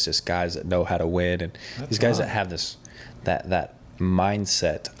study, is just guys that know how to win, and these guys that have this that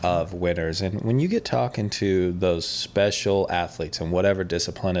mindset of winners. And when you get talking to those special athletes in whatever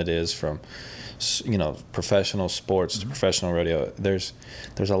discipline it is, from professional sports to professional rodeo, there's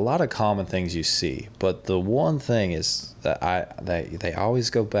a lot of common things you see, but the one thing is that they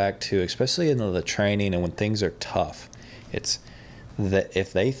always go back to, especially in the training and when things are tough, it's that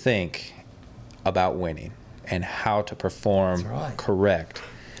if they think about winning and how to perform correct,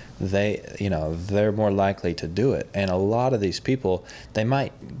 they're more likely to do it. And a lot of these people, they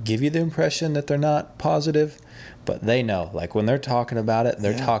might give you the impression that they're not positive, but they know, like when they're talking about it,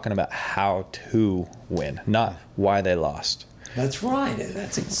 they're talking about how to win, not why they lost. That's right.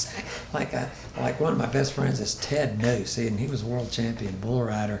 That's exactly like one of my best friends is Ted Noose, and he was world champion bull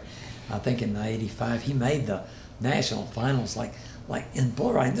rider, I think in '85. He made the national finals like in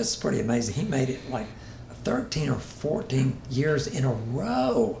bull riding. This is pretty amazing. He made it like 13 or 14 years in a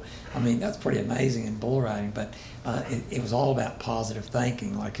row. I mean, that's pretty amazing in bull riding, but it was all about positive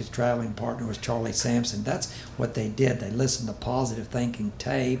thinking. Like his traveling partner was Charlie Sampson. That's what they did. They listened to positive thinking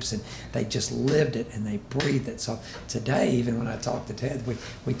tapes, and they just lived it and they breathed it. So today, even when I talk to Ted,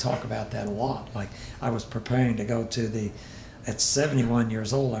 we talk about that a lot. Like I was preparing to go to at 71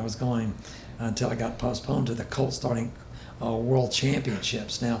 years old, I was going until I got postponed to the Colt starting World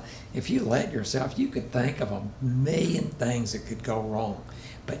Championships. Now, if you let yourself, you could think of a million things that could go wrong,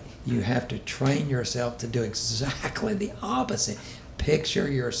 but you have to train yourself to do exactly the opposite. Picture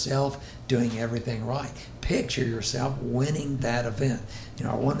yourself doing everything right. Picture yourself winning that event.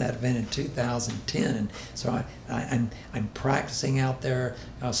 I won that event in 2010, and so I'm practicing out there,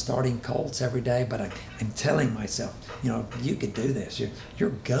 starting Colts every day. But I'm telling myself, you could do this. You're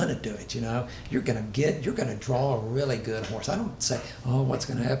gonna do it. You're gonna draw a really good horse. I don't say, oh, what's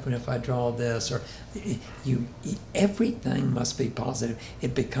gonna happen if I draw this? Or everything must be positive.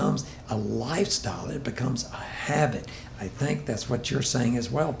 It becomes a lifestyle. It becomes a habit. I think that's what you're saying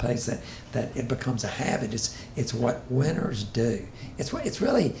as well, Pace, that it becomes a habit. It's what winners do. It's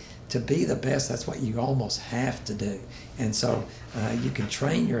really, to be the best, that's what you almost have to do. And so you can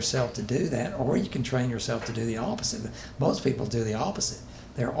train yourself to do that, or you can train yourself to do the opposite. Most people do the opposite.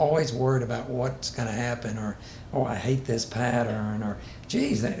 They're always worried about what's going to happen, or, oh, I hate this pattern, or,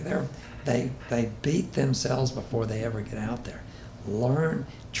 geez, they beat themselves before they ever get out there. Learn,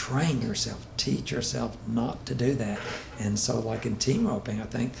 train yourself, teach yourself not to do that. And so like in team roping, I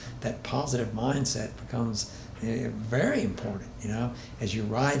think that positive mindset becomes very important. As you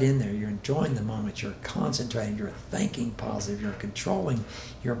ride in there, you're enjoying the moment, you're concentrating, you're thinking positive, you're controlling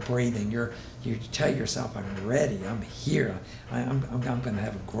your breathing, you tell yourself, I'm ready, I'm here, I'm going to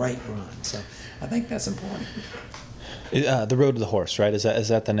have a great run. So I think that's important. The Road to the Horse, right? Is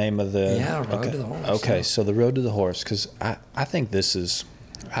that the name of the? Yeah, Road to the Horse. Okay, yeah. So the Road to the Horse, because I think this is,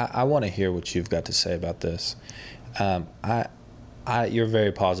 I want to hear what you've got to say about this. You're a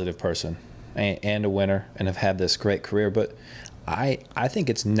very positive person and a winner, and have had this great career, but I think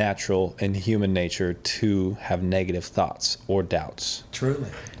it's natural in human nature to have negative thoughts or doubts.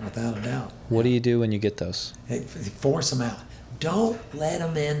 Truly, without a doubt. What do you do when you get those? Force them out. Don't let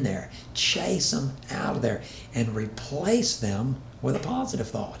them in there. Chase them out of there and replace them with a positive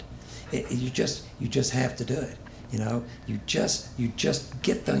thought. You just have to do it. You just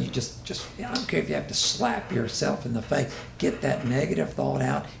get them. I don't care if you have to slap yourself in the face. Get that negative thought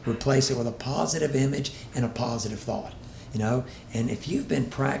out. Replace it with a positive image and a positive thought. And if you've been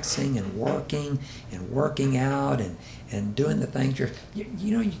practicing and working out and doing the things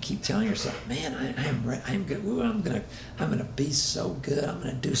you keep telling yourself, man, I'm good. Ooh, I'm gonna be so good. I'm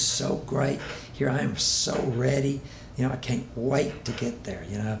gonna do so great. Here I am, so ready. I can't wait to get there.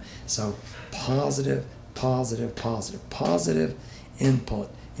 So positive input.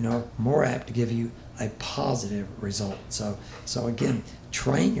 More apt to give you a positive result. So again,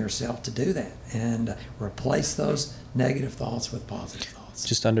 train yourself to do that and replace those negative thoughts with positive thoughts.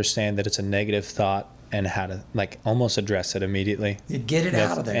 Just understand that it's a negative thought and how to almost address it immediately. You get it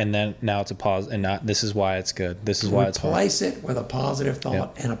out of there. And then now it's a pause, and this is why it's good. This is why it's hard. Replace it with a positive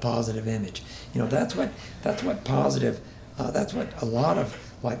thought and a positive image. That's what positive. That's what a lot of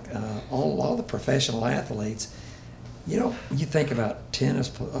all the professional athletes. You think about tennis,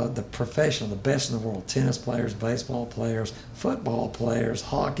 the best in the world, tennis players, baseball players, football players,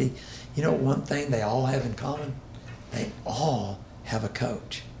 hockey. One thing they all have in common, they all have a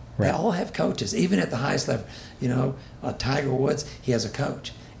coach. Right. They all have coaches, even at the highest level. Tiger Woods, he has a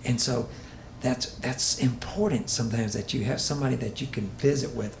coach. And so that's important sometimes, that you have somebody that you can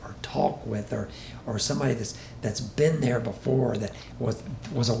visit with or talk with, or somebody that's been there before, that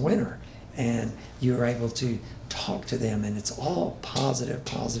was a winner, and you're able to talk to them, and it's all positive,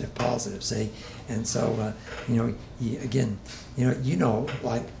 see. And so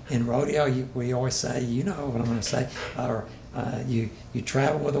like in rodeo, we always say, what I'm going to say, or you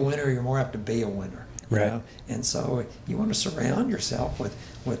travel with a winner, you're more apt to be a winner. You Right. know? And so you want to surround yourself with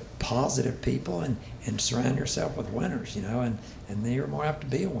positive people and surround yourself with winners, you know, and then you're more apt to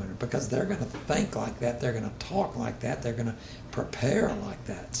be a winner because they're going to think like that, they're going to talk like that, they're going to prepare like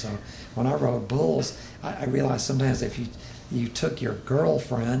that. So when I rode bulls, I realized sometimes if you took your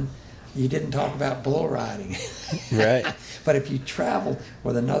girlfriend, you didn't talk about bull riding. Right. But if you traveled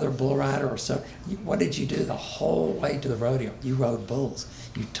with another bull rider or so, what did you do the whole way to the rodeo? You rode bulls.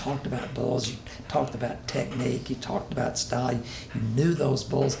 You talked about bulls. You talked about technique. You talked about style. You knew those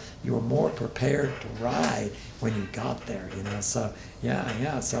bulls. You were more prepared to ride when you got there, you know. So,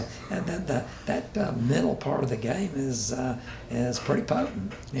 yeah. So, and then that mental part of the game is pretty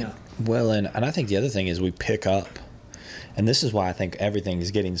potent, yeah. Well, and I think the other thing is we pick up. And this is why I think everything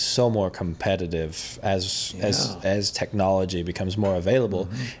is getting so more competitive as technology becomes more available.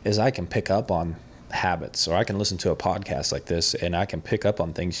 Is I can pick up on habits, or I can listen to a podcast like this, and I can pick up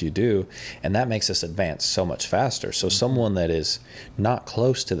on things you do, and that makes us advance so much faster. So someone that is not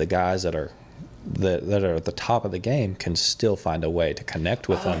close to the guys that are at the top of the game can still find a way to connect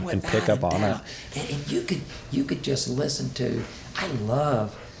with them and pick up on it. And you could just listen to. I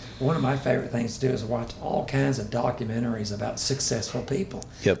love. One of my favorite things to do is watch all kinds of documentaries about successful people.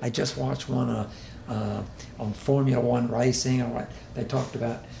 Yep. I just watched one on Formula One racing. They talked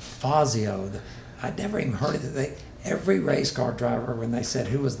about Fazio. I'd never even heard of it. Every race car driver, when they said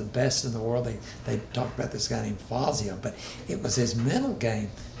who was the best in the world, they talked about this guy named Fazio. But it was his mental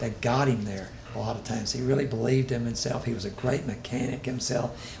game that got him there. A lot of times, he really believed in himself. He was a great mechanic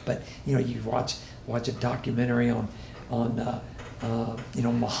himself. But you know, you watch a documentary on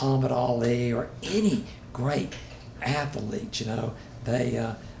Muhammad Ali or any great athlete, you know,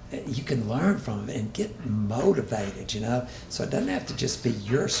 you can learn from them and get motivated, you know. So it doesn't have to just be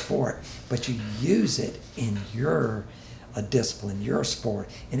your sport, but you use it in your discipline, your sport.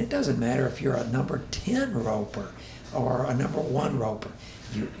 And it doesn't matter if you're a number 10 roper or a number 1 roper.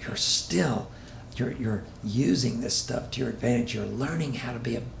 You're using this stuff to your advantage. You're learning how to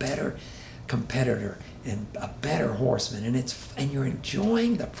be a better competitor and a better horseman, and you're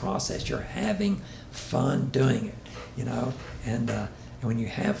enjoying the process. You're having fun doing it, you know. And when you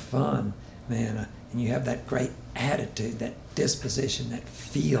have fun, man, and you have that great attitude, that disposition, that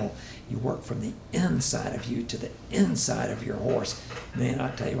feel, you work from the inside of you to the inside of your horse. Man,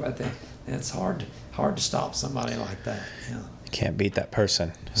 I tell you what, it's hard to stop somebody like that. Yeah. Can't beat that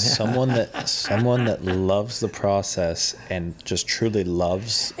person. Someone that loves the process and just truly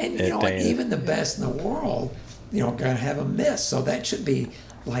loves and it. You know, even the best in the world, you know, gonna have a miss. So that should be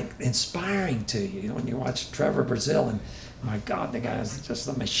like inspiring to you. You know, when you watch Trevor Brazil, and my God, the guy is just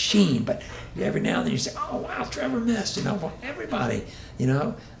a machine. But every now and then you say, "Oh wow, Trevor missed." You know, well, everybody. You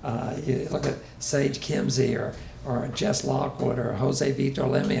know, you look at Sage Kimzey or Jess Lockwood or Jose Vitor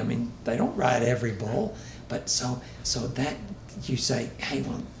Leme. I mean, they don't ride every bull, but so that. You say, hey,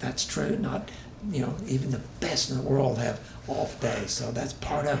 well, that's true. Not, you know, even the best in the world have off days, so that's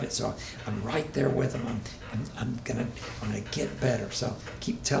part of it. So I'm right there with them. I'm gonna get better. So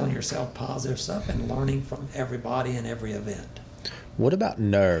keep telling yourself positive stuff and learning from everybody in every event. What about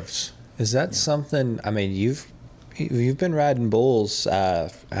nerves? Is that something? I mean, you've been riding bulls.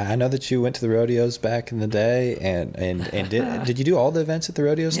 I know that you went to the rodeos back in the day, and did you do all the events at the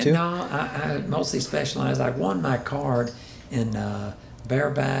rodeos too? No, I mostly specialized. I won my card in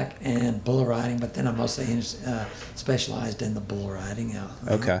bareback and bull riding, but then I mostly specialized in the bull riding. Yeah.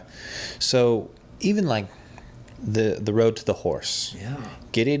 Okay, so even like the road to the horse,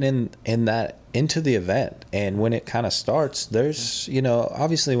 getting into the event, and when it kind of starts, there's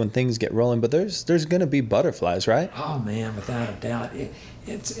obviously when things get rolling, but there's going to be butterflies, right? Oh man, without a doubt,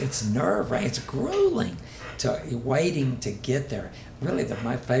 it's nerve-wracking. It's grueling waiting to get there. Really,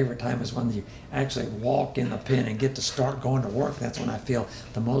 my favorite time is when you actually walk in the pen and get to start going to work. That's when I feel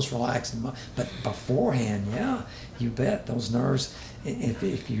the most relaxed. But beforehand, yeah, you bet those nerves.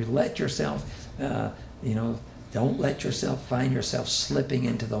 If you let yourself, don't let yourself find yourself slipping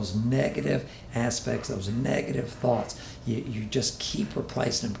into those negative aspects, those negative thoughts. You just keep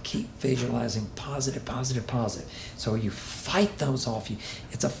replacing them, keep visualizing positive, positive, positive. So you fight those off.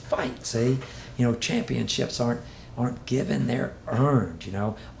 It's a fight, see? Championships aren't given, they're earned.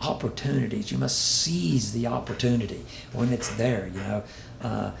 Opportunities, you must seize the opportunity when it's there,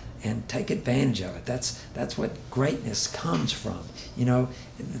 and take advantage of it. That's what greatness comes from.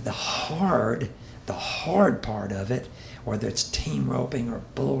 The hard part of it, whether it's team roping or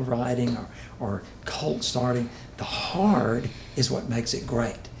bull riding or colt starting, the hard is what makes it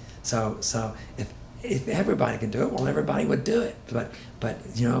great. So if everybody can do it, well, everybody would do it. But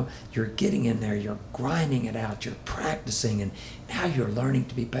you're getting in there, you're grinding it out, you're practicing, and now you're learning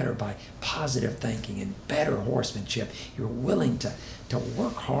to be better by positive thinking and better horsemanship. You're willing to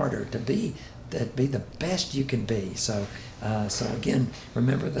work harder, to be the best you can be. So again,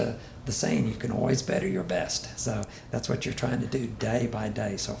 remember the saying, you can always better your best. So that's what you're trying to do day by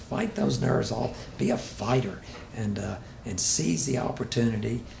day. So fight those nerves off, be a fighter, and seize the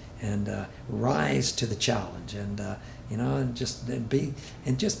opportunity, and rise to the challenge, and and just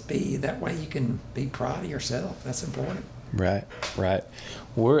be that way. You can be proud of yourself. That's important. Right.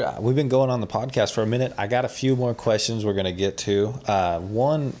 We've been going on the podcast for a minute. I got a few more questions we're going to get to.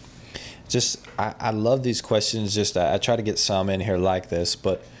 One, I love these questions. I try to get some in here like this,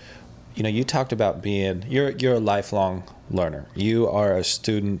 but you talked about you're a lifelong learner. You are a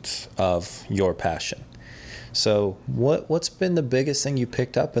student of your passion. So what's been the biggest thing you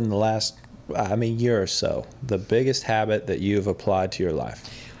picked up in the last year or so? The biggest habit that you've applied to your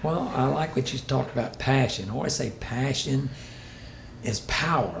life? Well, I like what you talked about, passion. I always say passion is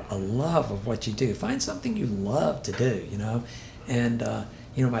power, a love of what you do. Find something you love to do, And,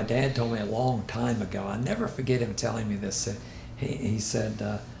 my dad told me a long time ago, I'll never forget him telling me this. He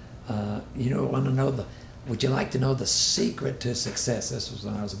said, would you like to know the secret to success? This was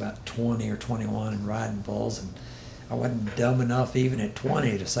when I was about 20 or 21 and riding bulls, and I wasn't dumb enough even at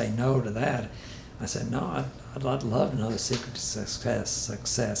 20 to say no to that. I said, no, I'd love to know the secret to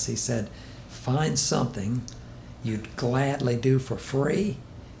success. He said, find something you'd gladly do for free,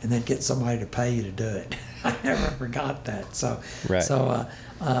 and then get somebody to pay you to do it. I never forgot that. Right.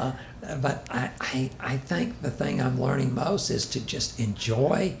 But I think the thing I'm learning most is to just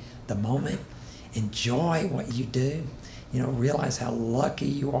enjoy the moment, enjoy what you do, realize how lucky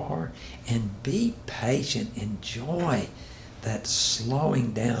you are, and be patient. Enjoy that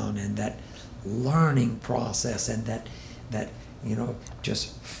slowing down and that learning process, and that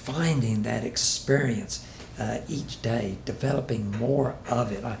just finding that experience each day, developing more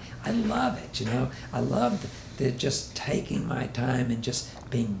of it. I love it. I love just taking my time and just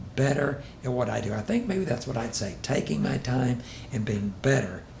being better at what I do. I think maybe that's what I'd say, taking my time and being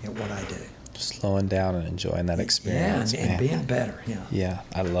better at what I do. Just slowing down and enjoying that experience. Yeah, and being better. Yeah,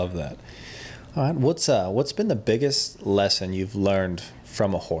 I love that. All right, what's been the biggest lesson you've learned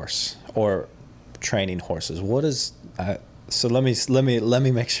from a horse or training horses? What is so let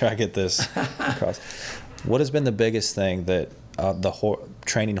me make sure I get this across. What has been the biggest thing that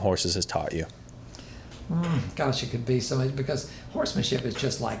training horses has taught you? Gosh, it could be so much, because horsemanship is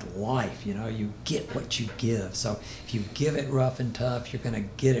just like life. You get what you give. So if you give it rough and tough, you're going to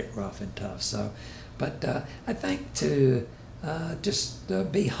get it rough and tough. So, but I think to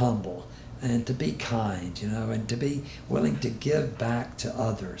just be humble, and to be kind, and to be willing to give back to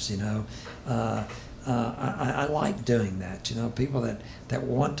others. I like doing that. People that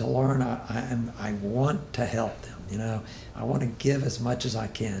want to learn, I want to help them. I want to give as much as I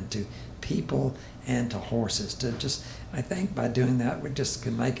can to people and to horses. I think by doing that, we just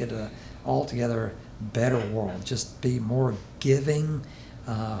can make it a altogether better world. Just be more giving,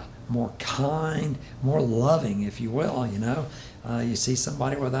 more kind, more loving, if you will. You see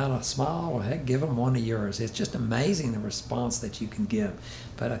somebody without a smile, well, heck, give them one of yours. It's just amazing the response that you can give.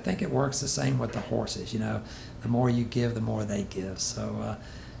 But I think it works the same with the horses. The more you give, the more they give. So,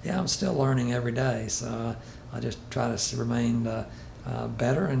 I'm still learning every day. So I just try to remain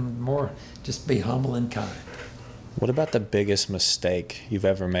better and more, just be humble and kind. What about the biggest mistake you've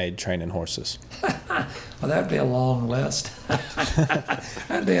ever made training horses? Well, that'd be a long list.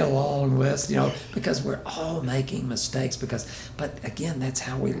 That'd be a long list, because we're all making mistakes. But again, that's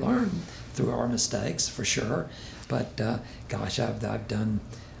how we learn, through our mistakes, for sure. But gosh, I've done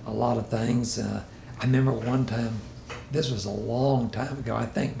a lot of things. I remember one time, this was a long time ago, I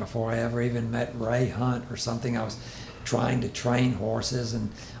think before I ever even met Ray Hunt or something. I was trying to train horses and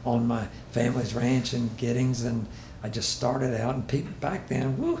on my family's ranch in Giddings, and I just started out, and people back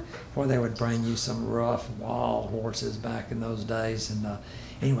then, boy, they would bring you some rough, wild horses back in those days. And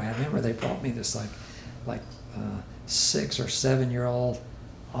anyway, I remember they brought me this like 6 or 7 year old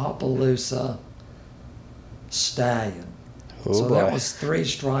Appaloosa stallion. Oh, so boy. That was 3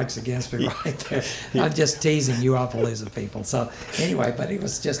 strikes against me right there. I'm just teasing you Appaloosa people. So anyway, but it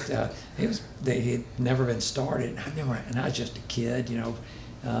was just, he'd never been started. And I was just a kid,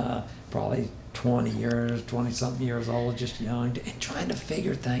 probably 20-something years old, just young, and trying to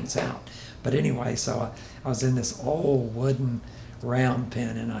figure things out. But anyway, so I was in this old wooden round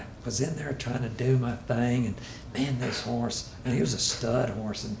pen, and I was in there trying to do my thing, and man, this horse, and he was a stud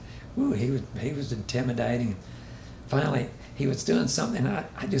horse, and he was intimidating. Finally, he was doing something, and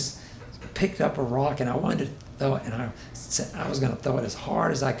I just picked up a rock, and I wanted to throw it, and I was going to throw it as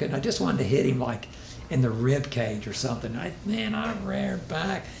hard as I could, and I just wanted to hit him like in the rib cage or something. I reared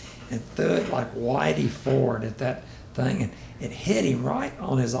back, and threw it like Whitey Ford at that thing, and it hit him right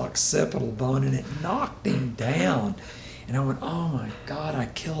on his occipital bone, and it knocked him down. And I went, oh my God, I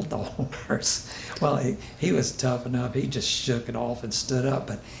killed the horse. Well, he was tough enough. He just shook it off and stood up.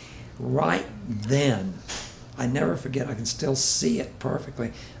 But right then, I never forget, I can still see it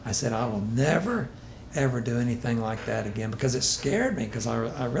perfectly. I said, I will never, ever do anything like that again, because it scared me, because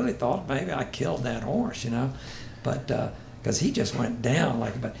I really thought maybe I killed that horse, you know. But because he just went down,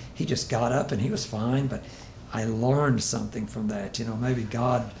 but he just got up and he was fine. But I learned something from that, you know, maybe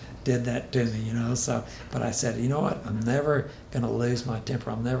God did that to me, you know. So, but I said, you know what, I'm never going to lose my temper.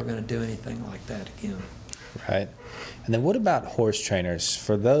 I'm never going to do anything like that again. Right. And then what about horse trainers?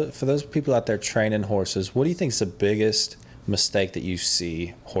 For those people out there training horses, what do you think is the biggest mistake that you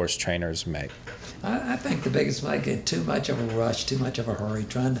see horse trainers make? I think the biggest mistake is too much of a rush, too much of a hurry,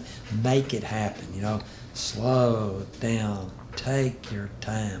 trying to make it happen, you know. Slow down, take your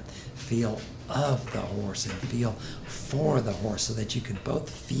time, feel of the horse and feel for the horse, so that you can both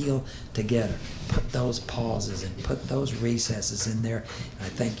feel together. Put those pauses and put those recesses in there. And I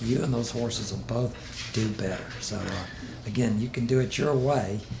think you and those horses will both do better. So again, you can do it your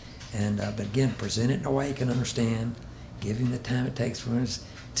way, and but again, present it in a way you can understand. Give him the time it takes for us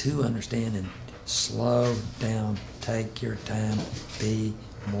to understand, and slow down, take your time, be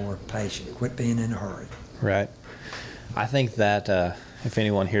more patient. Quit being in a hurry. Right. I think that if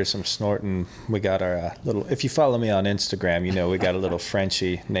anyone hears some snorting, we got our little, if you follow me on Instagram, you know we got a little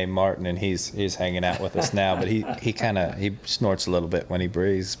Frenchie named Martin, and he's hanging out with us now, but he snorts a little bit when he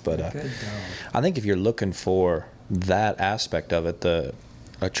breathes. But Good dog. I think if you're looking for that aspect of it,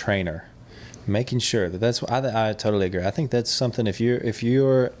 a trainer, making sure that's I totally agree. I think that's something, if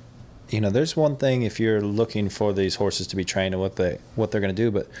you're you know, there's one thing if you're looking for these horses to be trained and what they're going to do,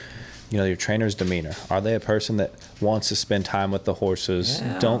 but you know, your trainer's demeanor. Are they a person that wants to spend time with the horses?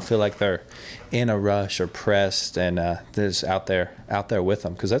 Yeah. Don't feel like they're in a rush or pressed, and there's out there with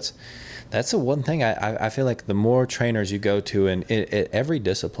them? Because that's the one thing I feel like the more trainers you go to in every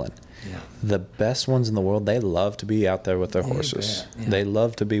discipline, Yeah. the best ones in the world, they love to be out there with their horses. Bet. Yeah. They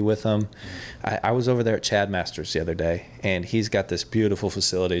love to be with them. I was over there at Chad Masters the other day, and he's got this beautiful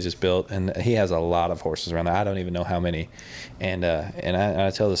facility just built, and he has a lot of horses around there. I don't even know how many. And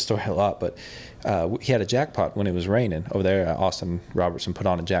I tell this story a lot, but he had a jackpot when it was raining over there. Austin Robertson put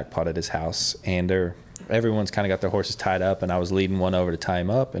on a jackpot at his house, and everyone's kind of got their horses tied up, and I was leading one over to tie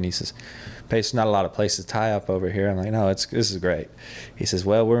him up, and he says, "Pace, not a lot of places to tie up over here." I'm like, "No, this is great." He says,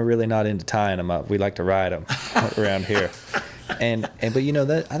 "Well, we're really not into tying them up. We like to ride them around here." But you know,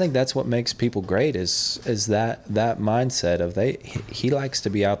 that I think that's what makes people great is that mindset of he likes to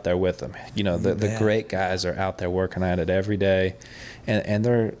be out there with them. You know, the great guys are out there working at it every day, and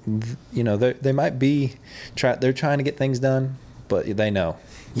they're, you know, they might be they're trying to get things done, but they know.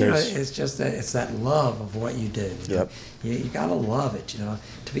 You know, it's just that it's that love of what you do. Yep. You gotta love it. You know,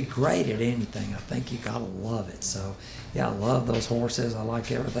 to be great at anything, I think you gotta love it. So, yeah, I love those horses. I like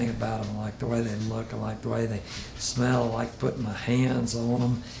everything about them. I like the way they look. I like the way they smell. I like putting my hands on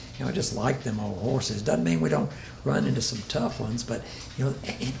them. You know, I just like them old horses. Doesn't mean we don't run into some tough ones, but you know,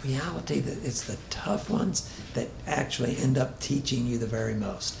 in reality, it's the tough ones that actually end up teaching you the very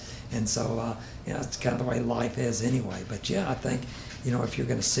most. And so, you know, it's kind of the way life is anyway. But yeah, I think, you know, if you're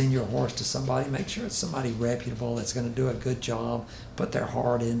going to send your horse to somebody, make sure it's somebody reputable that's going to do a good job, put their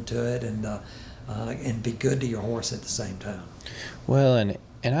heart into it, and be good to your horse at the same time. Well,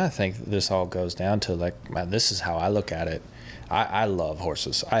 and I think this all goes down to, like, man, this is how I look at it. I love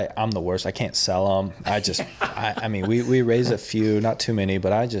horses. I'm the worst. I can't sell them. I mean, we raise a few, not too many,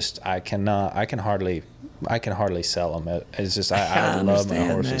 but I can hardly sell them. It's just I love my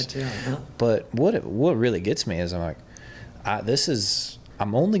horses. That, yeah. But what really gets me is I'm like,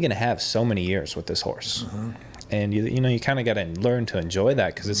 I'm only going to have so many years with this horse. And you know, you kind of got to learn to enjoy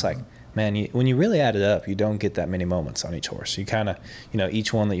that, because it's like, man, when you really add it up, you don't get that many moments on each horse. You kind of, you know,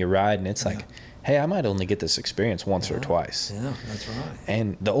 each one that you ride, and it's like, hey, I might only get this experience once or twice. Yeah, that's right.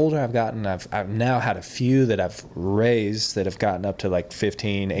 And the older I've gotten, I've now had a few that I've raised that have gotten up to like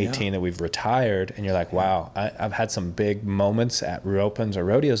 15, 18 that we've retired, and you're like, wow, I've had some big moments at ropens or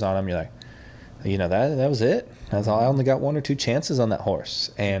rodeos on them. You're like, you know, that was it. That's all. I only got one or two chances on that horse,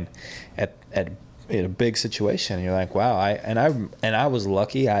 and in a big situation, you're like, wow. I was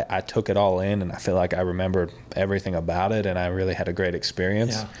lucky. I took it all in, and I feel like I remembered everything about it, and I really had a great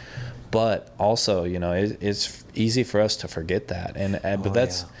experience. Yeah. but also, it's easy for us to forget that.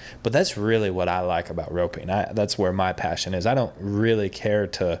 But that's really what I like about roping. That's where my passion is. I don't really care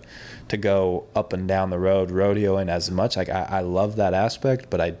to go up and down the road rodeoing as much. Like I love that aspect,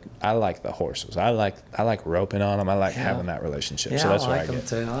 but I like the horses. I like roping on them. I like having that relationship. Yeah, so that's I like where I them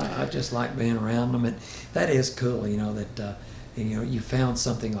too. I just like being around them, and that is cool. That you found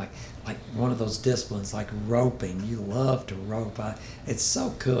something like one of those disciplines like roping. You love to rope. It's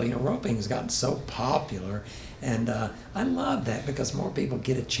so cool. Roping has gotten so popular, and I love that because more people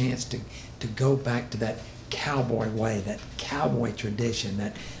get a chance to go back to that cowboy way, that cowboy tradition,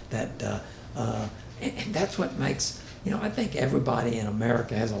 and that's what makes. I think everybody in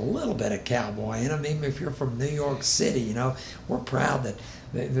America has a little bit of cowboy in them. Even if you're from New York City, we're proud that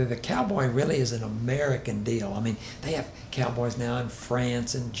the cowboy really is an American deal. I mean, they have cowboys now in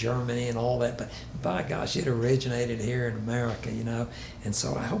France and Germany and all that, but by gosh, it originated here in America, And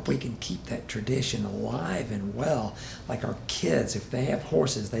so I hope we can keep that tradition alive and well. Like our kids, if they have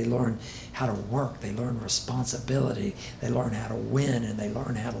horses, they learn how to work, they learn responsibility, they learn how to win, and they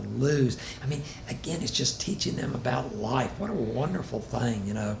learn how to lose. I mean, again, it's just teaching them about life. What a wonderful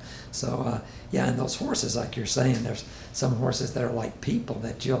thing, So, and those horses, like you're saying, there's some horses that are like people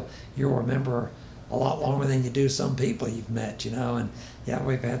that you'll remember a lot longer than you do some people you've met, And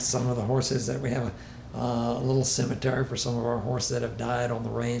we've had some of the horses that we have a little cemetery for some of our horses that have died on the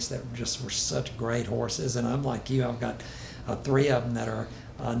range that just were such great horses. And I'm like you, I've got 3 of them that are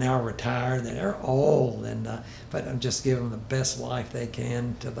now retired, that are old, but I'm just giving them the best life they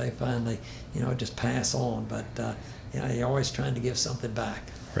can till they finally, just pass on. But you're always trying to give something back.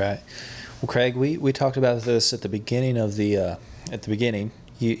 Right. Well, Craig, we talked about this at the beginning of you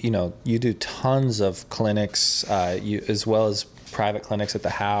do tons of clinics, as well as private clinics at the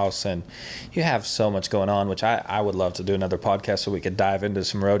house, and you have so much going on, which I would love to do another podcast so we could dive into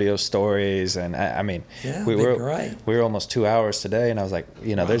some rodeo stories. And I mean, we were almost 2 hours today, and I was like,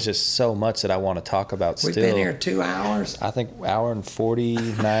 wow. There's just so much that I want to talk about. We've been here 2 hours. I think 1 hour and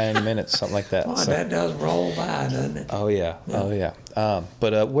 49 minutes, something like that. Well, that does roll by, doesn't it? Oh yeah.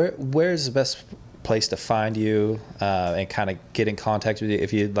 But where's the best place to find you and kind of get in contact with you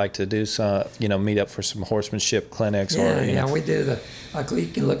if you'd like to do some, meet up for some horsemanship clinics? We do you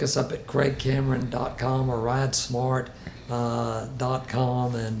can look us up at craigcameron.com or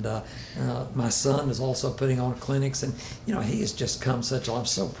ridesmart.com, and my son is also putting on clinics, and he has just come I'm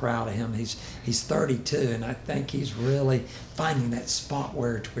so proud of him. He's 32, and I think he's really finding that spot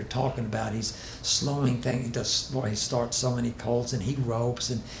where we're talking about. He's slowing things. He starts so many colts, and he ropes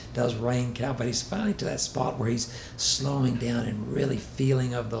and does rein cow, but he's finally to that spot where he's slowing down and really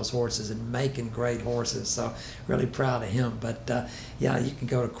feeling of those horses and making great horses. So really proud of him. But you can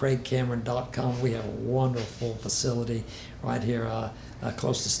go to craigcameron.com. We have a wonderful facility right here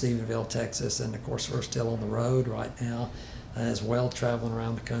close to Stephenville, Texas, and of course we're still on the road right now as well, traveling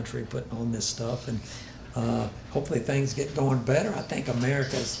around the country putting on this stuff, and hopefully things get going better. I think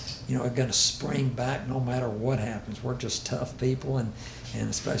America's going to spring back no matter what happens. We're just tough people, and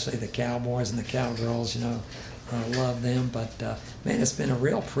especially the cowboys and the cowgirls, love them. But man, it's been a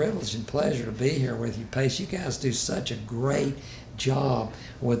real privilege and pleasure to be here with you, Pace. You guys do such a great job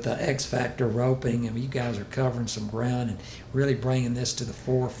with the X Factor roping. I mean, you guys are covering some ground and really bringing this to the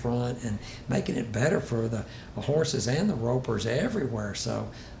forefront and making it better for the horses and the ropers everywhere. So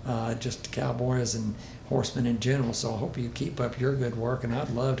just cowboys and horsemen in general. So I hope you keep up your good work, and I'd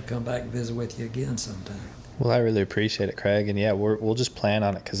love to come back and visit with you again sometime. Well, I really appreciate it, Craig, and we'll just plan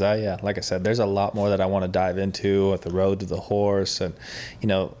on it, because like I said, there's a lot more that I want to dive into with the road to the horse, and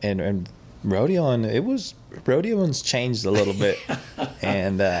and rodeoing's changed a little bit,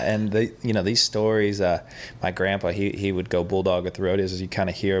 and these stories. My grandpa, he would go bulldog at the rodeos, as you kind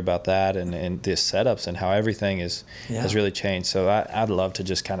of hear about that, and the setups and how everything has really changed. So I'd love to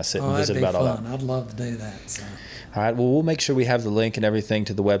just kind of sit and visit about all that. I'd love to do that. So. All right. Well, we'll make sure we have the link and everything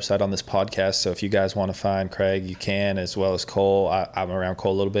to the website on this podcast. So if you guys want to find Craig, you can, as well as Cole. I'm around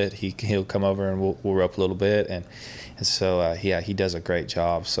Cole a little bit. He'll come over and we'll rope a little bit, and so he does a great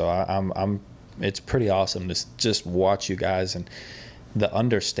job. So I'm it's pretty awesome to just watch you guys, and the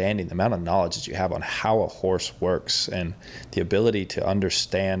understanding, the amount of knowledge that you have on how a horse works, and the ability to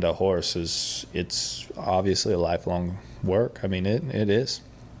understand a horse it's obviously a lifelong work. I mean, it is.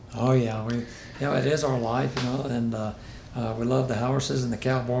 Oh yeah, it is our life, and we love the horses and the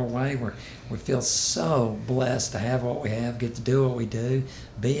cowboy way. We feel so blessed to have what we have, get to do what we do,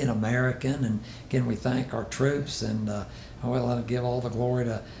 be an American, and again we thank our troops, and we'll give all the glory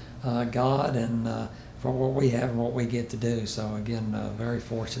to God and for what we have and what we get to do. So again, very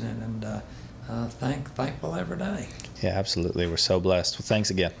fortunate, and thankful every day. Yeah, absolutely. We're so blessed. Well,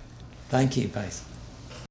 thanks again. Thank you, Pace.